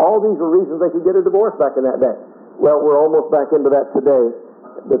parents, all these were reasons they could get a divorce back in that day. Well, we're almost back into that today.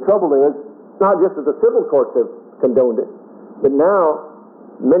 The trouble is, not just that the civil courts have condoned it, but now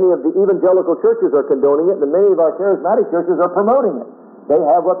many of the evangelical churches are condoning it, and many of our charismatic churches are promoting it. They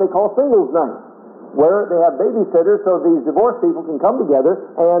have what they call singles night, where they have babysitters so these divorced people can come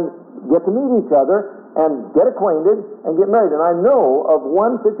together and get to meet each other and get acquainted and get married. And I know of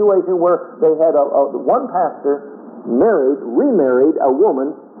one situation where they had one pastor remarried a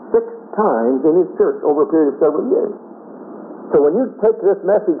woman 6 times in his church over a period of several years. So when you take this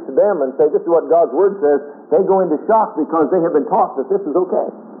message to them and say, this is what God's Word says, they go into shock because they have been taught that this is okay.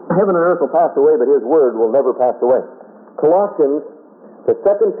 Heaven and earth will pass away, but His Word will never pass away. Colossians, the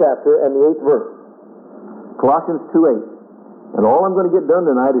 2nd chapter and the 8th verse. Colossians 2:8. And all I'm going to get done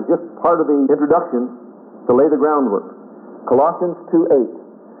tonight is just part of the introduction to lay the groundwork. Colossians 2:8.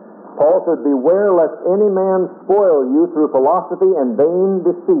 Paul said, beware lest any man spoil you through philosophy and vain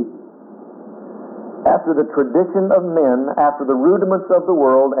deceit, after the tradition of men, after the rudiments of the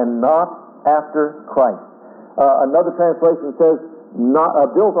world, and not after Christ. Another translation says,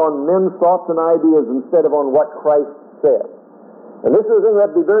 built on men's thoughts and ideas instead of on what Christ said. And this is the thing we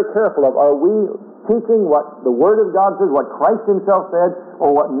have to be very careful of. Are we teaching what the Word of God says, what Christ Himself said, or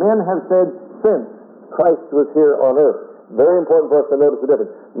what men have said since Christ was here on earth? Very important for us to notice the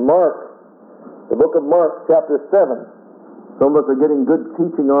difference. Mark, the book of Mark, chapter 7. Some of us are getting good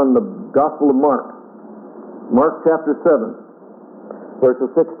teaching on the Gospel of Mark. Mark chapter 7,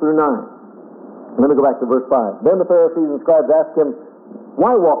 verses 6 through 9. Let me go back to verse 5. Then the Pharisees and scribes asked him,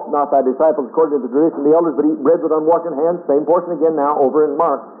 why walk not thy disciples according to the tradition of the elders, but eat bread with unwashed hands? Same portion again now over in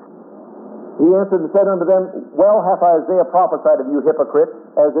Mark. He answered and said unto them, well hath Isaiah prophesied of you hypocrites,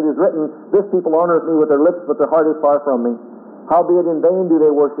 as it is written, this people honoreth me with their lips, but their heart is far from me. Howbeit in vain do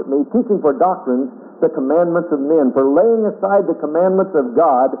they worship me, teaching for doctrines the commandments of men. For laying aside the commandments of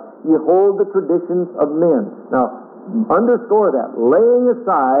God, ye hold the traditions of men. Now, underscore that. Laying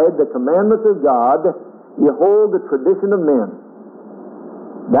aside the commandments of God, ye hold the tradition of men.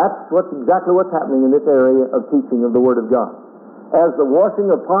 That's exactly what's happening in this area of teaching of the Word of God. As the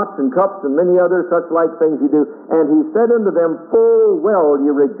washing of pots and cups and many other such like things you do. And he said unto them, full well ye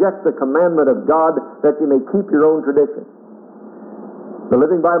reject the commandment of God, that ye may keep your own tradition. The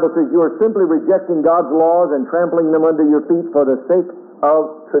Living Bible says you are simply rejecting God's laws and trampling them under your feet for the sake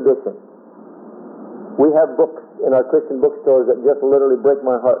of tradition. We have books in our Christian bookstores that just literally break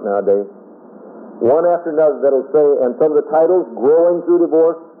my heart nowadays. One after another that'll say, and some of the titles, Growing Through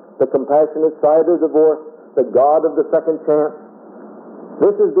Divorce, The Compassionate Side of Divorce, The God of the Second Chance.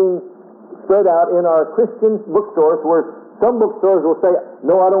 This is being spread out in our Christian bookstores, where some bookstores will say,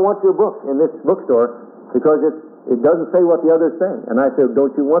 no, I don't want your book in this bookstore because it doesn't say what the other's saying. And I said,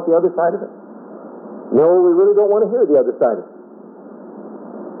 don't you want the other side of it? No, we really don't want to hear the other side of it.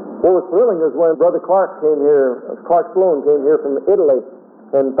 What was thrilling is when Brother Clark Sloan came here from Italy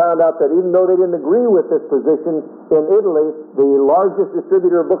and found out that even though they didn't agree with this position in Italy, the largest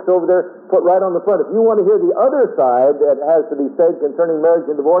distributor of books over there put right on the front, if you want to hear the other side that has to be said concerning marriage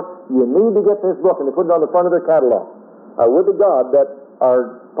and divorce, you need to get this book, and they put it on the front of their catalog. I would to God that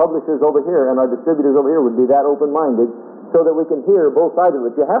our publishers over here and our distributors over here would be that open-minded so that we can hear both sides of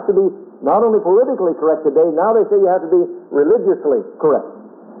it. You have to be not only politically correct today, now they say you have to be religiously correct.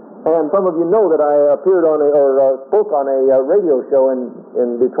 And some of you know that I appeared on spoke on a radio show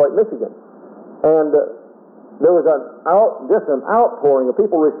in Detroit, Michigan. And there was just an outpouring of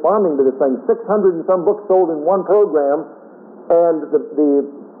people responding to this thing. 600 and some books sold in one program. And the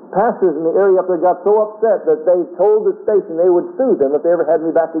pastors in the area up there got so upset that they told the station they would sue them if they ever had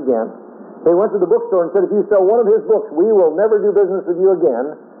me back again. They went to the bookstore and said, if you sell one of his books, we will never do business with you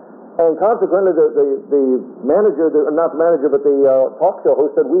again. And consequently, the manager, not the manager, but the talk show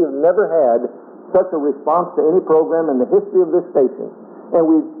host said, we have never had such a response to any program in the history of this station.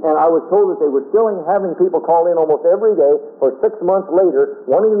 And I was told that they were still having people call in almost every day for 6 months later,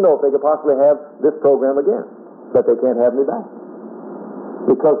 wanting to know if they could possibly have this program again. But they can't have me back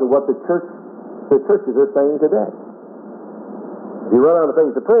because of what the churches are saying today. If you run out of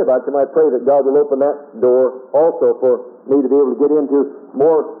things to pray about, you might pray that God will open that door also for me to be able to get into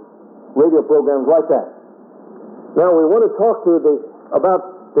more radio programs like that. Now we want to talk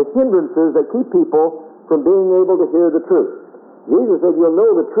about the hindrances that keep people from being able to hear the truth. Jesus said, you'll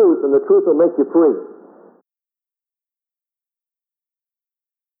know the truth, and the truth will make you free.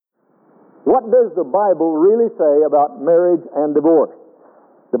 What does the Bible really say about marriage and divorce?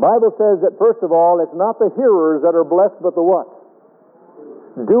 The Bible says that, first of all, it's not the hearers that are blessed, but the what?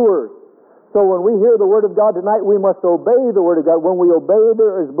 Doers. So when we hear the Word of God tonight, we must obey the Word of God. When we obey,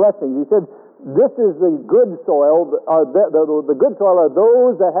 there is blessing. He said, this is the good soil. The good soil are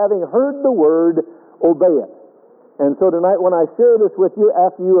those that, having heard the Word, obey it. And so tonight, when I share this with you,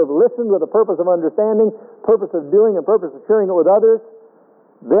 after you have listened with a purpose of understanding, purpose of doing, and purpose of sharing it with others,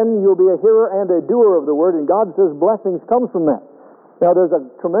 then you'll be a hearer and a doer of the Word, and God says blessings come from that. Now, there's a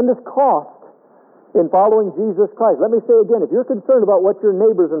tremendous cost in following Jesus Christ. Let me say again, if you're concerned about what your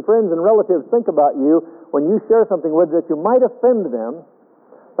neighbors and friends and relatives think about you when you share something with that you might offend them,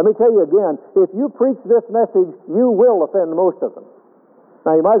 let me tell you again, if you preach this message, you will offend most of them.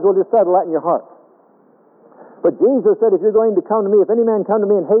 Now, you might as well just settle that in your heart. But Jesus said, if you're going to come to me, if any man come to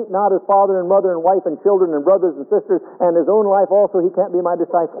me and hate not his father and mother and wife and children and brothers and sisters and his own life also, he can't be my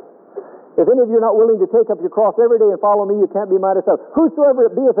disciple. If any of you are not willing to take up your cross every day and follow me, you can't be my disciple. Whosoever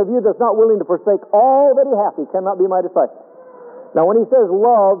it beeth of you that's not willing to forsake all that he hath, he cannot be my disciple. Now, when he says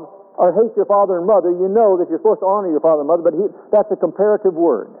love or hate your father and mother, you know that you're supposed to honor your father and mother, but that's a comparative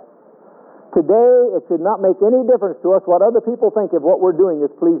word. Today, it should not make any difference to us what other people think if what we're doing is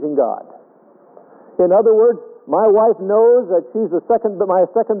pleasing God. In other words, my wife knows that she's my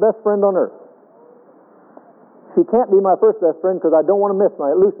second best friend on earth. She can't be my first best friend because I don't want to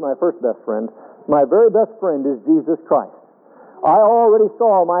lose my first best friend. My very best friend is Jesus Christ. I already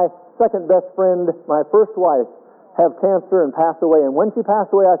saw my second best friend, my first wife, have cancer and pass away. And when she passed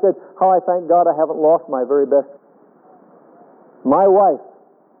away, I said, how I thank God I haven't lost my very best friend. My wife,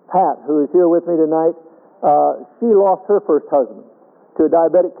 Pat, who is here with me tonight, she lost her first husband to a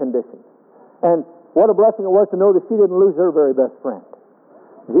diabetic condition. And what a blessing it was to know that she didn't lose her very best friend.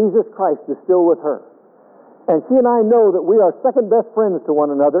 Jesus Christ is still with her. And she and I know that we are second best friends to one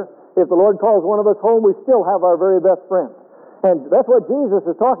another. If the Lord calls one of us home, we still have our very best friend. And that's what Jesus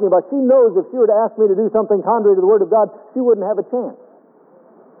is talking about. She knows if she were to ask me to do something contrary to the Word of God, she wouldn't have a chance.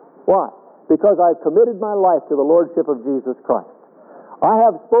 Why? Because I've committed my life to the Lordship of Jesus Christ. I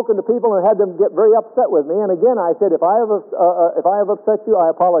have spoken to people and had them get very upset with me. And again, I said, if I have upset you, I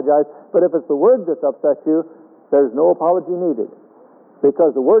apologize. But if it's the Word that's upset you, there's no apology needed.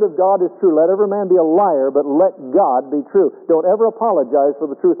 Because the Word of God is true. Let every man be a liar, but let God be true. Don't ever apologize for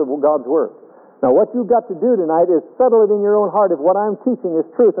the truth of God's Word. Now, what you've got to do tonight is settle it in your own heart. If what I'm teaching is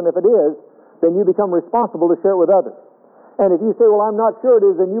truth, and if it is, then you become responsible to share it with others. And if you say, well, I'm not sure it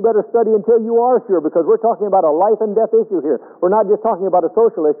is, then you better study until you are sure, because we're talking about a life and death issue here. We're not just talking about a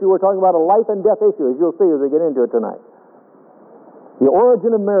social issue, we're talking about a life and death issue, as you'll see as we get into it tonight. The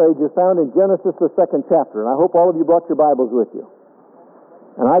origin of marriage is found in Genesis, the 2nd chapter, and I hope all of you brought your Bibles with you.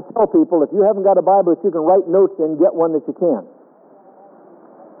 And I tell people, if you haven't got a Bible that you can write notes in, get one that you can.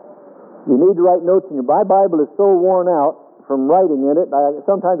 You need to write notes in your My Bible is so worn out from writing in it.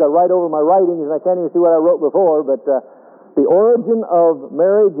 Sometimes I write over my writings and I can't even see what I wrote before, but the origin of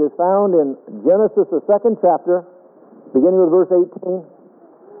marriage is found in Genesis, the 2nd chapter, beginning with verse 18.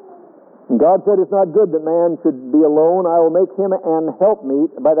 And God said, it's not good that man should be alone. I will make him an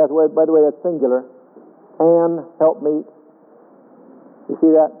helpmeet. By the way, that's singular. An helpmeet. You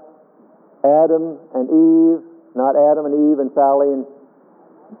see that? Adam and Eve, not Adam and Eve and Sally and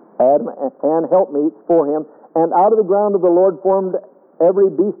Adam, and helpmeets for him. And out of the ground of the Lord formed every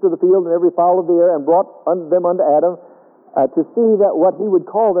beast of the field and every fowl of the air, and brought them unto Adam, to see that what he would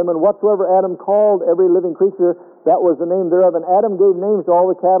call them, and whatsoever Adam called every living creature, that was the name thereof. And Adam gave names to all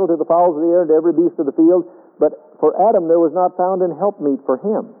the cattle, to the fowls of the air, and to every beast of the field. But for Adam there was not found an helpmeet for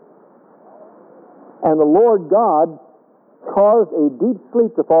him. And the Lord God caused a deep sleep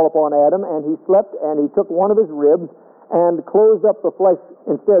to fall upon Adam, and he slept, and he took one of his ribs, and closed up the flesh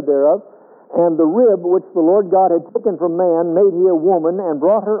instead thereof. And the rib which the Lord God had taken from man made he a woman, and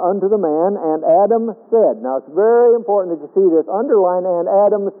brought her unto the man. And Adam said, now it's very important that you see this, underline, and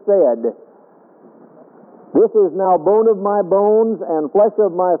Adam said, this is now bone of my bones, and flesh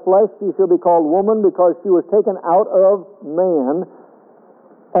of my flesh. She shall be called woman, because she was taken out of man.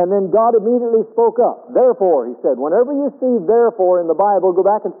 And then God immediately spoke up. Therefore, he said, whenever you see therefore in the Bible, go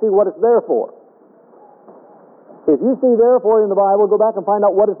back and see what it's there for. If you see therefore in the Bible, go back and find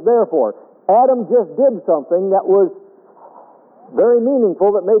out what it's there for. Adam just did something that was very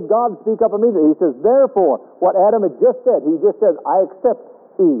meaningful that made God speak up immediately. He says, therefore, what Adam had just said, he just said, I accept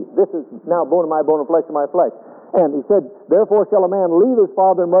Eve. This is now bone of my bone and flesh of my flesh. And he said, therefore shall a man leave his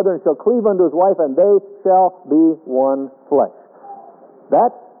father and mother, and shall cleave unto his wife, and they shall be one flesh.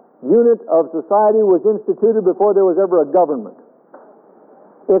 That unit of society was instituted before there was ever a government.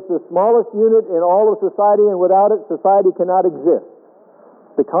 It's the smallest unit in all of society, and without it, society cannot exist.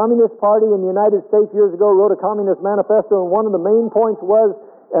 The Communist Party in the United States years ago wrote a Communist Manifesto, and one of the main points was,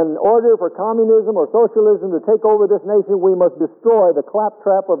 in order for communism or socialism to take over this nation, we must destroy the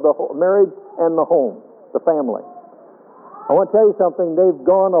claptrap of the marriage and the home, the family. I want to tell you something, they've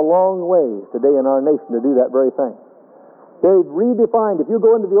gone a long ways today in our nation to do that very thing. They've redefined, if you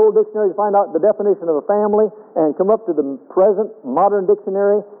go into the old dictionary to find out the definition of a family and come up to the present modern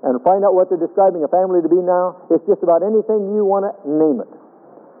dictionary and find out what they're describing a family to be now, it's just about anything you want to name it.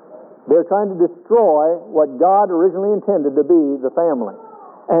 They're trying to destroy what God originally intended to be the family.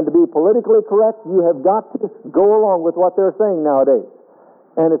 And to be politically correct, you have got to go along with what they're saying nowadays.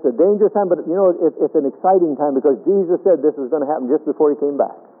 And it's a dangerous time, but you know, it's an exciting time because Jesus said this was going to happen just before He came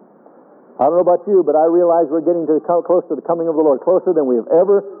back. I don't know about you, but I realize we're getting close to the coming of the Lord, closer than we have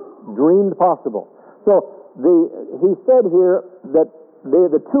ever dreamed possible. So He said here that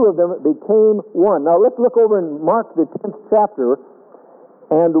the two of them became one. Now let's look over in Mark the 10th chapter,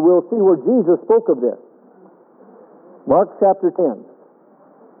 and we'll see where Jesus spoke of this. Mark chapter 10.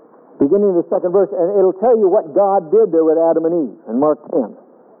 Beginning of the second verse, and it'll tell you what God did there with Adam and Eve in Mark 10.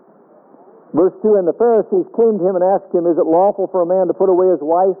 Verse 2, and the Pharisees came to Him and asked Him, is it lawful for a man to put away his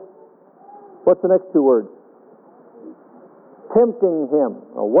wife? What's the next two words? Tempting Him.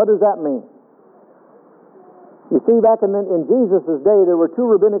 Now, what does that mean? You see, back in Jesus' day, there were two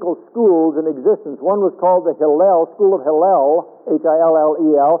rabbinical schools in existence. One was called the Hillel, school of Hillel,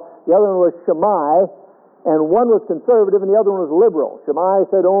 Hillel. The other one was Shammai. And one was conservative and the other one was liberal. Shammai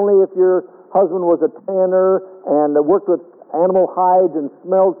said only if your husband was a tanner and worked with animal hides and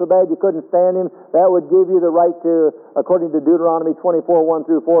smelled so bad you couldn't stand him, that would give you the right to, according to Deuteronomy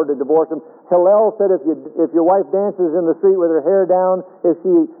 24:1-4, to divorce him. Hillel said if your wife dances in the street with her hair down, if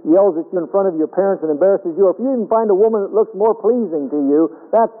she yells at you in front of your parents and embarrasses you, or if you even find a woman that looks more pleasing to you,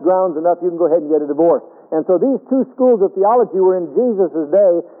 that's grounds enough you can go ahead and get a divorce. And so these two schools of theology were in Jesus'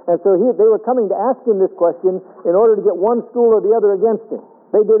 day, and so they were coming to ask Him this question in order to get one school or the other against Him.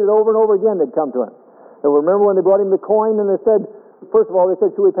 They did it over and over again. They'd come to Him. And remember when they brought Him the coin and they said, first of all, they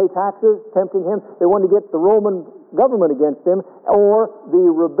said, should we pay taxes? Tempting Him. They wanted to get the Roman government against Him, or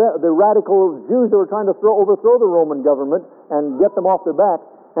the radical Jews that were trying to overthrow the Roman government and get them off their back.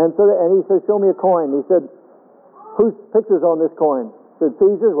 And He said, show me a coin. He said, whose picture's on this coin? Said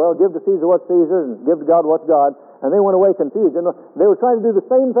Caesar's. Well, give to Caesar what's Caesar and give to God what's God. And they went away confused. And they were trying to do the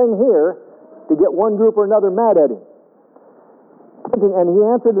same thing here to get one group or another mad at Him. And He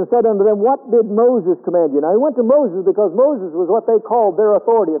answered and said unto them, what did Moses command you? Now He went to Moses because Moses was what they called their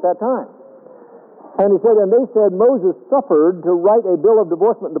authority at that time. And they said, Moses suffered to write a bill of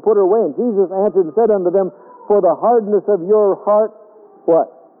divorcement and to put her away. And Jesus answered and said unto them, for the hardness of your heart, what?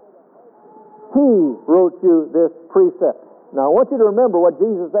 He wrote you this precept. Now, I want you to remember what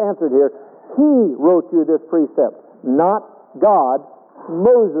Jesus answered here. He wrote you this precept, not God.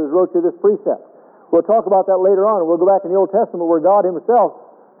 Moses wrote you this precept. We'll talk about that later on, and we'll go back in the Old Testament where God Himself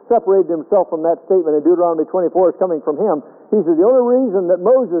separated Himself from that statement in Deuteronomy 24 is coming from Him. He said the only reason that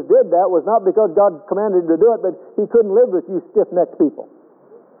Moses did that was not because God commanded him to do it, but he couldn't live with you stiff-necked people.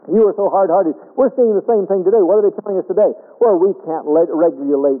 You are so hard-hearted. We're seeing the same thing today. What are they telling us today? Well, we can't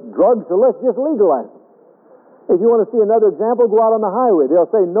regulate drugs, so let's just legalize them. If you want to see another example, go out on the highway. They'll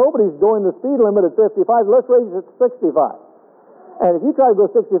say, nobody's going the speed limit at 55, let's raise it to 65. And if you try to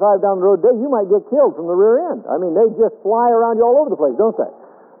go 65 down the road today, you might get killed from the rear end. I mean, they just fly around you all over the place, don't they?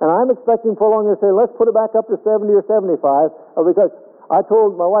 And I'm expecting for long to say, let's put it back up to 70 or 75, because I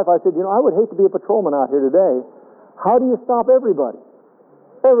told my wife, I said, I would hate to be a patrolman out here today. How do you stop everybody?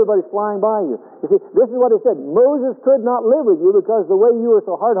 Everybody's flying by you. You see, this is what it said. Moses could not live with you because the way you were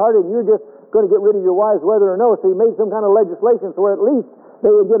so hard-hearted and you're just going to get rid of your wives whether or no, so He made some kind of legislation so where at least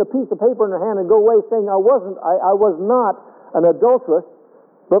they would get a piece of paper in their hand and go away saying, I was not an adulteress,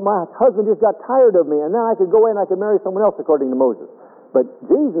 but my husband just got tired of me, and now I could go away and I could marry someone else according to Moses. But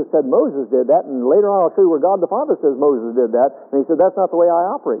Jesus said Moses did that, and later on I'll show you where God the Father says Moses did that, and He said that's not the way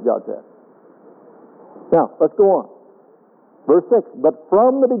I operate, God said. Now, let's go on. Verse 6, but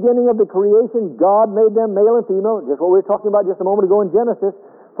from the beginning of the creation, God made them male and female, just what we were talking about just a moment ago in Genesis.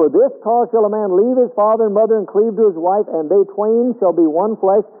 For this cause shall a man leave his father and mother and cleave to his wife, and they twain shall be one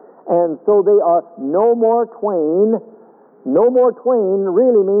flesh, and so they are no more twain. No more twain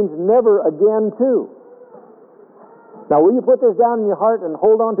really means never again two. Now, will you put this down in your heart and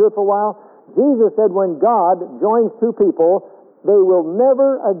hold on to it for a while? Jesus said when God joins two people, they will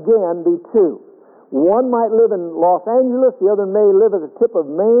never again be two. One might live in Los Angeles, the other may live at the tip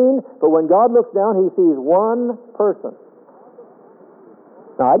of Maine, but when God looks down, He sees one person.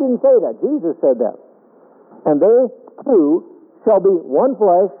 Now, I didn't say that. Jesus said that. And they two shall be one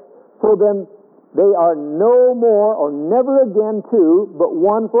flesh, so then They are no more or never again two, but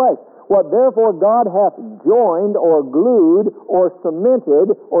one flesh. What therefore God hath joined or glued or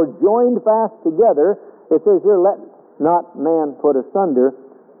cemented or joined fast together, it says here, let not man put asunder,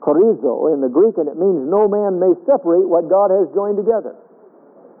 chorizo in the Greek, and it means no man may separate what God has joined together.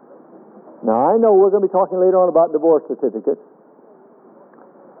 Now I know we're going to be talking later on about divorce certificates.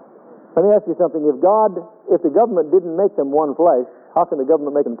 Let me ask you something. If the government didn't make them one flesh, how can the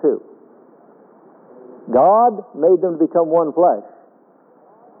government make them two? God made them to become one flesh.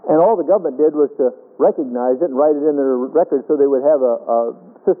 And all the government did was to recognize it and write it in their records so they would have a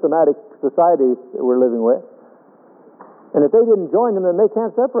systematic society that we're living with. And if they didn't join them, then they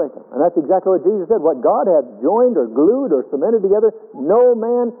can't separate them. And that's exactly what Jesus said. What God hath joined or glued or cemented together, no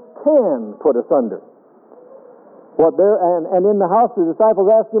man can put asunder. And in the house the disciples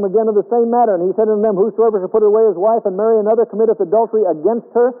asked him again of the same matter, and he said unto them, whosoever shall put away his wife and marry another committeth adultery against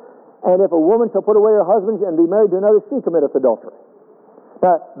her, and if a woman shall put away her husband and be married to another, she committeth adultery.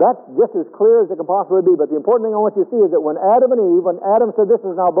 Now, that's just as clear as it can possibly be, but the important thing I want you to see is that when Adam said, this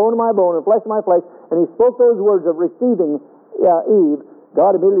is now bone of my bone and flesh of my flesh, and he spoke those words of receiving Eve,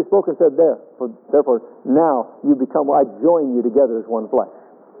 God immediately spoke and said, therefore, now I join you together as one flesh.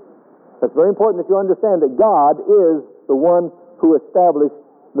 It's very important that you understand that God is the one who established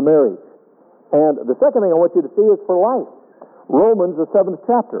the marriage. And the second thing I want you to see is for life. Romans, the 7th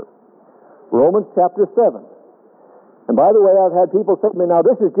chapter. Romans chapter 7. And by the way, I've had people say to me, now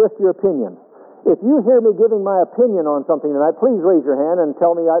this is just your opinion. If you hear me giving my opinion on something tonight, please raise your hand and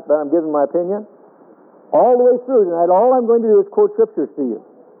tell me that I'm giving my opinion. All the way through tonight, all I'm going to do is quote scriptures to you.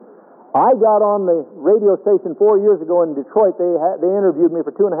 I got on the radio station 4 years ago in Detroit. They interviewed me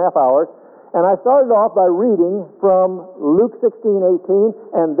for 2.5 hours. And I started off by reading from Luke 16:18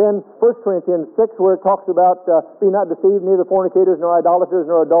 and then 1 Corinthians 6, where it talks about be not deceived, neither fornicators, nor idolaters,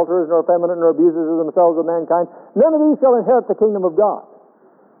 nor adulterers, nor effeminate, nor abusers of themselves of mankind. None of these shall inherit the kingdom of God.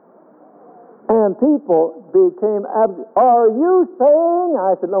 And people became, are you saying?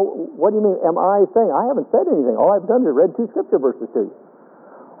 I said, no, what do you mean, am I saying? I haven't said anything. All I've done is read 2 scripture verses to you.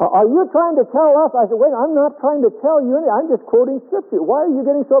 Are you trying to tell us? I said, wait, I'm not trying to tell you anything. I'm just quoting scripture. Why are you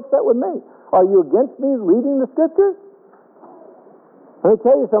getting so upset with me? Are you against me reading the scriptures? Let me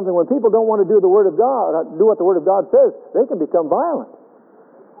tell you something. When people don't want to do the Word of God, do what the Word of God says, they can become violent.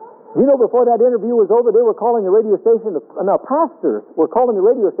 You know, before that interview was over, they were calling the radio station, now pastors were calling the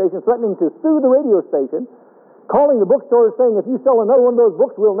radio station, threatening to sue the radio station, calling the bookstores saying, if you sell another one of those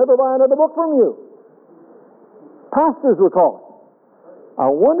books, we'll never buy another book from you. Pastors were calling. I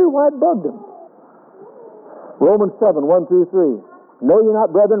wonder why it bugged them. Romans 7, 1 through 3. Know ye not,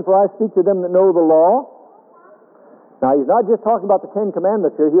 brethren, for I speak to them that know the law. Now, he's not just talking about the 10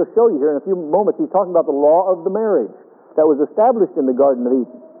 Commandments here. He'll show you here in a few moments. He's talking about the law of the marriage that was established in the Garden of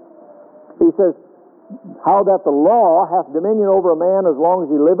Eden. He says, how that the law hath dominion over a man as long as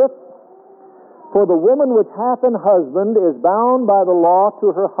he liveth. For the woman which hath an husband is bound by the law to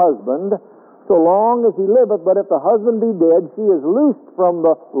her husband, so long as he liveth. But if the husband be dead, she is loosed from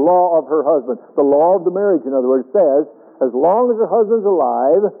the law of her husband. The law of the marriage, in other words, says, as long as her husband's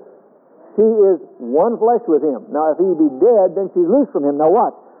alive, she is one flesh with him. Now, if he be dead, then she's loose from him. Now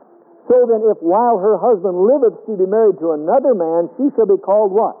watch. So then, if while her husband liveth she be married to another man, she shall be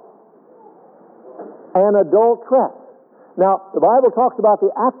called what? An adulteress. Now, the Bible talks about the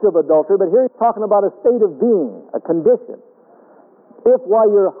act of adultery, but here he's talking about a state of being, a condition. If while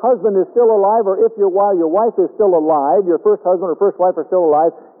your husband is still alive, or while your wife is still alive, your first husband or first wife are still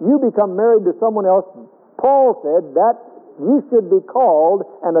alive, you become married to someone else, Paul said that you should be called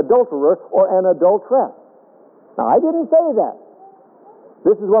an adulterer or an adulteress. Now, I didn't say that.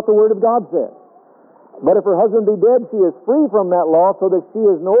 This is what the Word of God says. But if her husband be dead, she is free from that law, so that she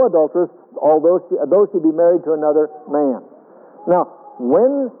is no adulteress, though she be married to another man. Now,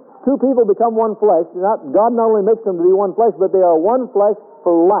 when two people become one flesh, God not only makes them to be one flesh, but they are one flesh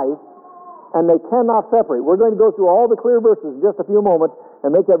for life, and they cannot separate. We're going to go through all the clear verses in just a few moments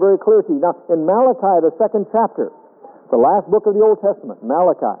and make that very clear to you. Now, in Malachi, the 2nd chapter, the last book of the Old Testament,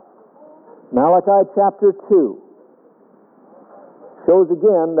 Malachi chapter 2, shows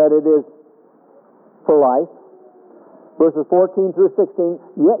again that it is for life. Verses 14 through 16,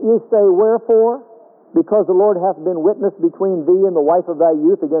 yet ye say, wherefore? Because the Lord hath been witness between thee and the wife of thy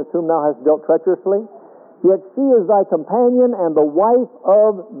youth, against whom thou hast dealt treacherously. Yet she is thy companion and the wife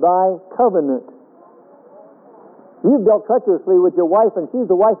of thy covenant. You've dealt treacherously with your wife, and she's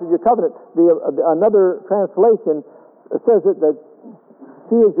the wife of your covenant. Another translation says that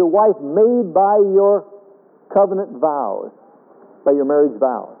she is your wife made by your covenant vows, by your marriage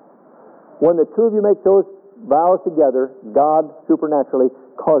vows. When the two of you make those vows together, God supernaturally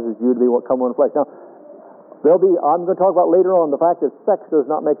causes you to become one flesh. Now, I'm going to talk about later on the fact that sex does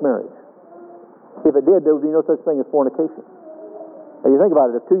not make marriage. If it did, there would be no such thing as fornication. Now, you think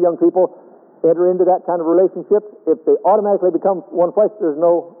about it. If two young people enter into that kind of relationship, if they automatically become one flesh, there's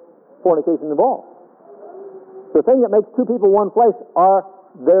no fornication involved. The thing that makes two people one flesh are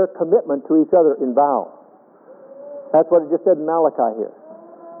their commitment to each other in vow. That's what it just said in Malachi here.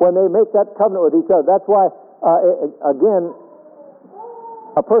 When they make that covenant with each other, that's why, again,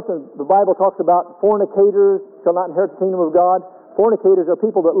 a person, the Bible talks about fornicators shall not inherit the kingdom of God. Fornicators are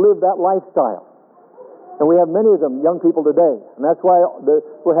people that live that lifestyle. And we have many of them, young people today. And that's why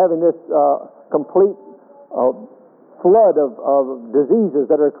we're having this complete flood of diseases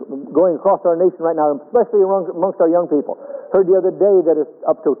that are going across our nation right now, especially amongst our young people. Heard the other day that it's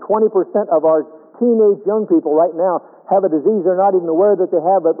up to 20% of our teenage young people right now have a disease they're not even aware that they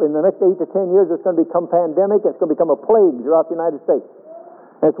have, but in the next 8 to 10 years it's going to become pandemic, it's going to become a plague throughout the United States.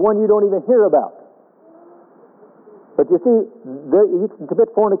 And it's one you don't even hear about. But you see, you can commit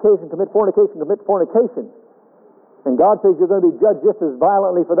fornication. And God says you're going to be judged just as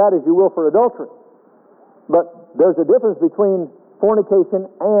violently for that as you will for adultery. But there's a difference between fornication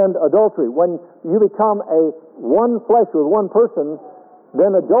and adultery. When you become one flesh with one person,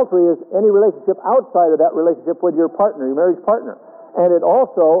 then adultery is any relationship outside of that relationship with your partner, your marriage partner. And it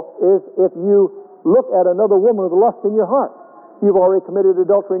also is if you look at another woman with lust in your heart. You've already committed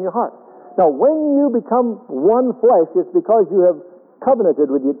adultery in your heart. Now, when you become one flesh, it's because you have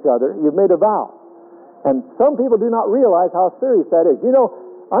covenanted with each other. You've made a vow. And some people do not realize how serious that is. You know,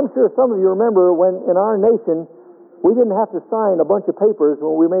 I'm sure some of you remember when in our nation, we didn't have to sign a bunch of papers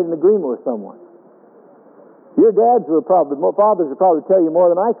when we made an agreement with someone. Your fathers would probably tell you more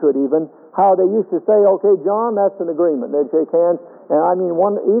than I could even, how they used to say, okay, John, that's an agreement. They'd shake hands. And I mean,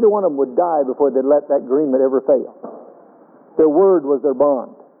 either one of them would die before they'd let that agreement ever fail. Their word was their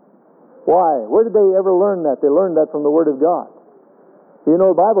bond. Why? Where did they ever learn that? They learned that from the Word of God. You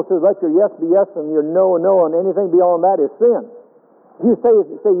know, the Bible says, let your yes be yes and your no, no, and anything beyond that is sin. If you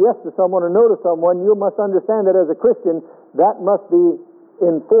say yes to someone or no to someone, you must understand that as a Christian, that must be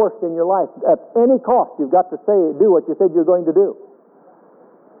enforced in your life. At any cost, you've got to do what you said you're going to do.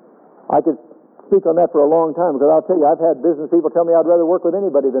 I could speak on that for a long time, because I'll tell you, I've had business people tell me I'd rather work with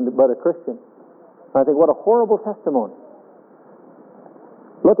anybody but a Christian. And I think, what a horrible testimony.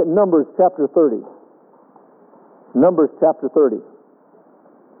 Look at Numbers chapter 30. Numbers chapter 30.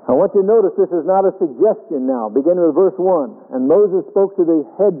 I want you to notice this is not a suggestion now, beginning with verse 1. And Moses spoke to the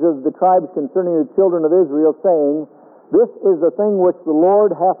heads of the tribes concerning the children of Israel, saying, this is the thing which the Lord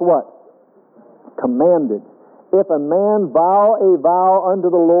hath what? Commanded. If a man vow a vow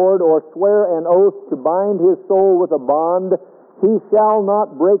unto the Lord, or swear an oath to bind his soul with a bond, he shall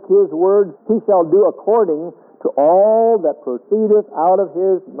not break his words, he shall do according to all that proceedeth out of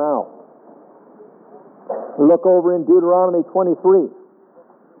his mouth. Look over in Deuteronomy 23.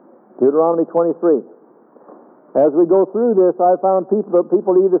 Deuteronomy 23. As we go through this, I found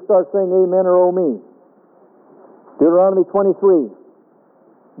people either start saying amen or oh me. Deuteronomy 23,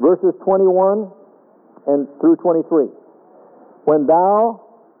 verses 21 and through 23. When thou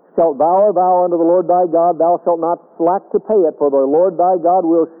shalt vow a vow unto the Lord thy God, thou shalt not slack to pay it, for the Lord thy God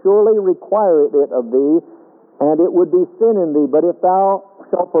will surely require it of thee, and it would be sin in thee. But if thou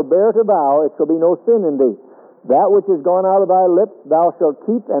shalt forbear to vow, it shall be no sin in thee. That which is gone out of thy lips thou shalt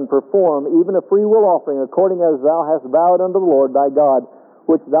keep and perform, even a freewill offering, according as thou hast vowed unto the Lord thy God,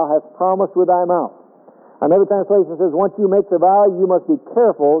 which thou hast promised with thy mouth. Another translation says, once you make the vow, you must be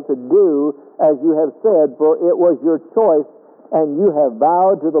careful to do as you have said, for it was your choice, and you have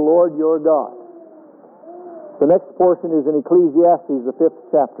vowed to the Lord your God. The next portion is in Ecclesiastes, the 5th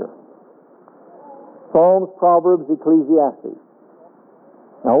chapter. Psalms, Proverbs, Ecclesiastes.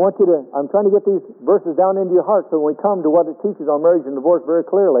 Now I'm trying to get these verses down into your heart, so when we come to what it teaches on marriage and divorce very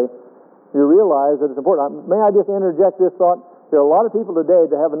clearly, you realize that it's important. May I just interject this thought? There are a lot of people today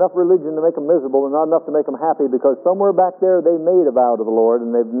that have enough religion to make them miserable and not enough to make them happy, because somewhere back there they made a vow to the Lord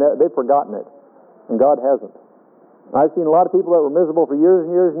and they've forgotten it, and God hasn't. I've seen a lot of people that were miserable for years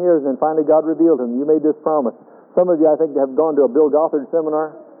and years and years, and then finally God revealed to them, you made this promise. Some of you, I think, have gone to a Bill Gothard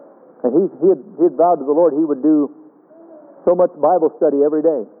seminar, and he had vowed to the Lord he would do so much Bible study every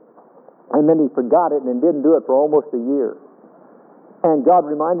day. And then he forgot it and didn't do it for almost a year. And God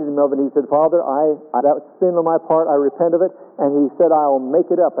reminded him of it, and he said, Father, that was sin on my part, I repent of it. And he said, I'll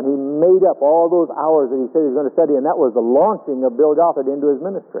make it up. And he made up all those hours that he said he was going to study, and that was the launching of Bill Gothard into his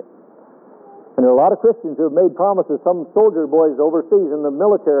ministry. And there are a lot of Christians who have made promises. Some soldier boys overseas in the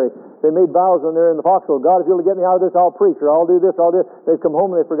military, they made vows when they're in the foxhole. God, if you'll get me out of this, I'll preach, or I'll do this, or I'll do this. They've come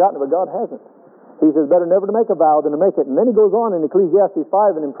home and they've forgotten it, but God hasn't. He says, better never to make a vow than to make it. And then he goes on in Ecclesiastes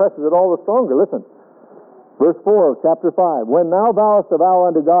 5 and impresses it all the stronger. Listen. Verse 4 of chapter 5. When thou vowest a vow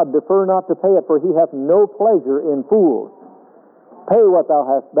unto God, defer not to pay it, for he hath no pleasure in fools. Pay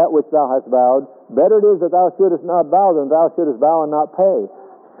that which thou hast vowed. Better it is that thou shouldest not vow than thou shouldest vow and not pay.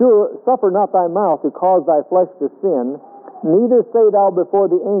 Sure, suffer not thy mouth to cause thy flesh to sin. Neither say thou before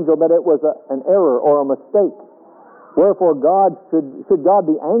the angel that it was an error or a mistake. Wherefore should God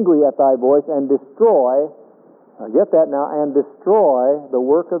be angry at thy voice and destroy, get that now, and destroy the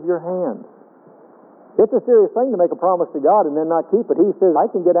work of your hands. It's a serious thing to make a promise to God and then not keep it. He says, I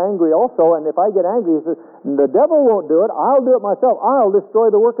can get angry also, and if I get angry, he says, the devil won't do it, I'll do it myself. I'll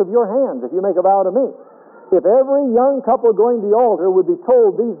destroy the work of your hands if you make a vow to me. If every young couple going to the altar would be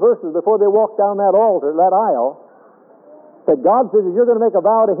told these verses before they walk down that altar, that aisle, that God says you're going to make a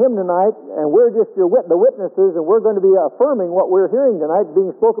vow to Him tonight, and we're just the witnesses, and we're going to be affirming what we're hearing tonight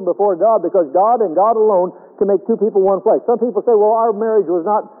being spoken before God, because God and God alone can make two people one flesh. Some people say, well, our marriage was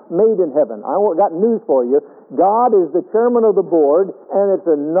not made in heaven. I got news for you. God is the chairman of the board, and it's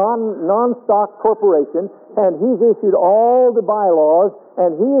a non-stock corporation, and He's issued all the bylaws,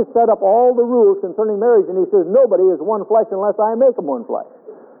 and He has set up all the rules concerning marriage, and He says nobody is one flesh unless I make them one flesh.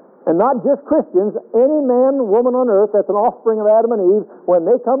 And not just Christians, any man, woman on earth that's an offspring of Adam and Eve, when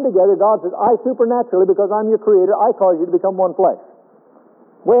they come together, God says, I supernaturally, because I'm your creator, I cause you to become one flesh.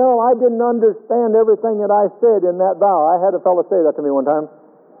 Well, I didn't understand everything that I said in that vow. I had a fellow say that to me one time.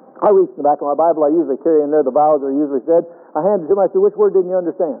 I reached in the back of my Bible. I usually carry in there the vows that are usually said. I handed it to him. I said, which word didn't you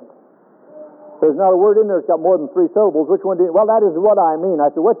understand? There's not a word in there that's got more than 3 syllables. Which one did you? Well, that is what I mean. I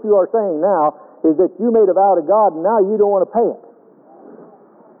said, what you are saying now is that you made a vow to God, and now you don't want to pay it.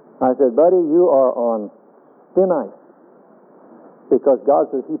 I said, buddy, you are on thin ice, because God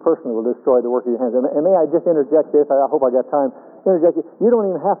says He personally will destroy the work of your hands. And may I just interject this? I hope I got time. Interject it. You don't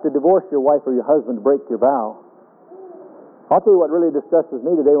even have to divorce your wife or your husband to break your vow. I'll tell you what really distresses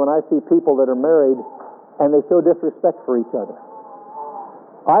me today when I see people that are married and they show disrespect for each other.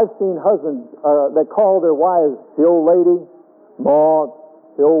 I've seen husbands that call their wives the old lady, ma,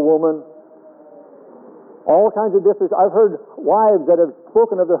 the old woman, all kinds of disrespect. I've heard wives that have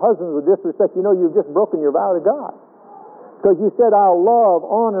spoken of their husbands with disrespect. You know, you've just broken your vow to God, because you said, I'll love,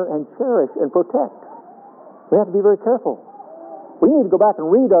 honor, and cherish, and protect. We have to be very careful. We need to go back and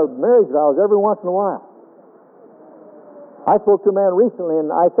read our marriage vows every once in a while. I spoke to a man recently, and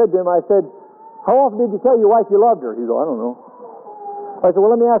I said to him, how often did you tell your wife you loved her? He goes, I don't know. I said,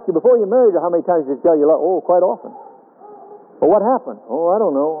 well, let me ask you, before you married her, how many times did you tell you love her? Oh, quite often. Well, what happened? Oh, I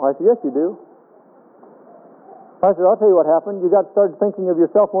don't know. I said, yes, you do. I said, I'll tell you what happened. You got started thinking of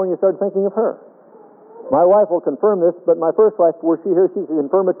yourself more than you started thinking of her. My wife will confirm this, but my first wife, were she here, she could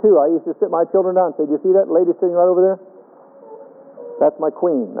confirm it too. I used to sit my children down and say, do you see that lady sitting right over there? That's my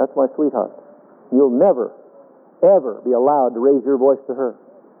queen. That's my sweetheart. You'll never, ever be allowed to raise your voice to her.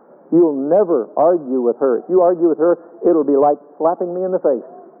 You'll never argue with her. If you argue with her, it'll be like slapping me in the face.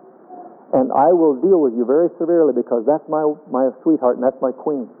 And I will deal with you very severely, because that's my sweetheart and that's my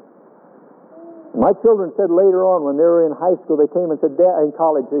queen. My children said later on, when they were in high school, they came and said, Dad, in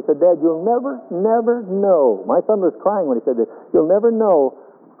college, they said, Dad, you'll never know. My son was crying when he said this. You'll never know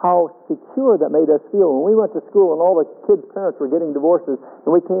how secure that made us feel. When we went to school and all the kids' parents were getting divorces, and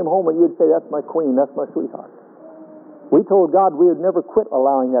we came home and you'd say, that's my queen, that's my sweetheart. We told God we would never quit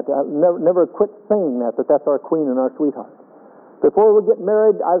allowing that, never quit saying that that's our queen and our sweetheart. Before we get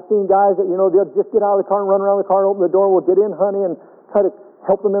married, I've seen guys that, they'll just get out of the car and run around the car and open the door, we'll get in, honey, and try to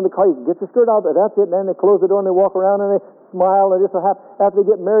help them in the car. You can get your skirt out there. That's it. And then they close the door and they walk around and they smile. And this will happen. After they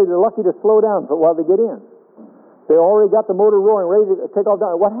get married, they're lucky to slow down while they get in. They already got the motor roaring, ready to take off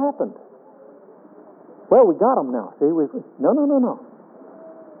down. What happened? Well, we got them now. See, no.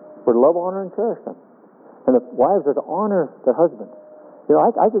 We're to love, honor, and cherish them. And the wives are to honor their husbands.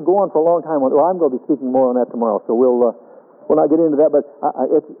 I could go on for a long time. Well, I'm going to be speaking more on that tomorrow, so we'll not get into that. But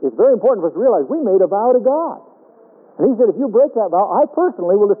it's very important for us to realize we made a vow to God. And He said, if you break that vow, I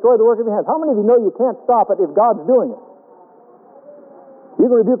personally will destroy the work of your hands. How many of you know you can't stop it if God's doing it?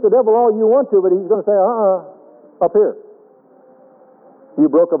 You can rebuke the devil all you want to, but he's going to say, up here. You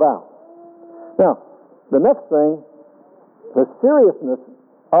broke a vow. Now, the next thing, the seriousness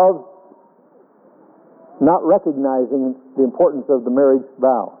of not recognizing the importance of the marriage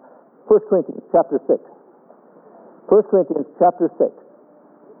vow. 1 Corinthians chapter 6. 1 Corinthians chapter 6.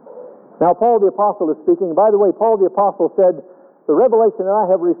 Now, Paul the Apostle is speaking. By the way, Paul the Apostle said, the revelation that I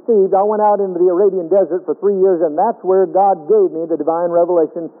have received, I went out into the Arabian desert for 3 years, and that's where God gave me the divine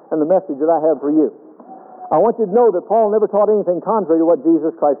revelation and the message that I have for you. I want you to know that Paul never taught anything contrary to what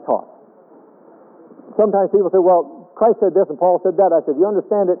Jesus Christ taught. Sometimes people say, well, Christ said this and Paul said that. I said, if you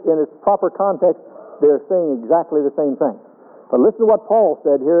understand it in its proper context, they're saying exactly the same thing. But listen to what Paul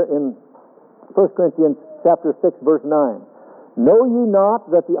said here in 1 Corinthians chapter 6, verse 9. Know ye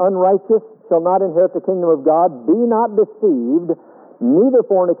not that the unrighteous shall not inherit the kingdom of God? Be not deceived, neither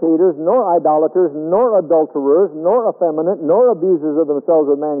fornicators, nor idolaters, nor adulterers, nor effeminate, nor abusers of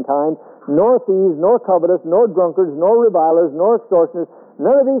themselves with mankind, nor thieves, nor covetous, nor drunkards, nor revilers, nor extortioners.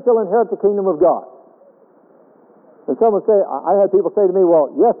 None of these shall inherit the kingdom of God. And someone say, I had people say to me,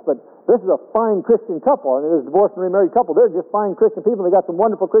 well, yes, but this is a fine Christian couple, and there's a divorced and remarried couple. They're just fine Christian people. They got some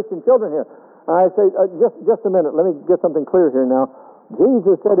wonderful Christian children here. And I say, just a minute. Let me get something clear here now.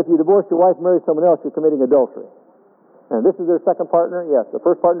 Jesus said if you divorce your wife and marry someone else, you're committing adultery. And this is their second partner? Yes. The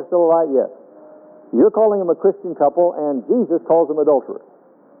first partner's still alive? Yes. You're calling them a Christian couple, and Jesus calls them adulterers.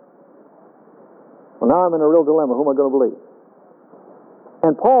 Well, now I'm in a real dilemma. Who am I going to believe?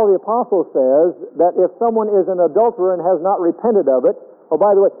 And Paul the Apostle says that if someone is an adulterer and has not repented of it, oh,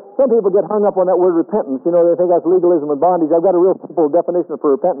 by the way, some people get hung up on that word repentance. You know, they think that's legalism and bondage. I've got a real simple definition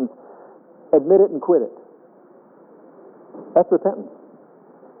for repentance. Admit it and quit it. That's repentance.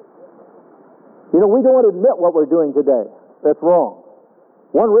 You know, we don't admit what we're doing today. That's wrong.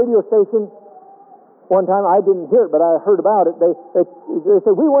 One radio station, one time, I didn't hear it, but I heard about it. They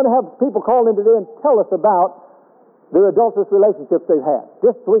said, we want to have people call in today and tell us about their adulterous relationships they've had.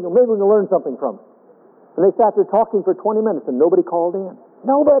 Just so maybe we can learn something from it. And they sat there talking for 20 minutes and nobody called in.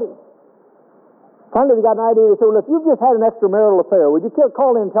 Nobody. Finally they got an idea. They said, well, if you've just had an extramarital affair, would you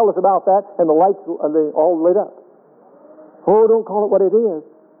call in and tell us about that? And the lights they all lit up. Oh, don't call it what it is.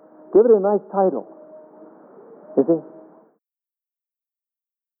 Give it a nice title. You see?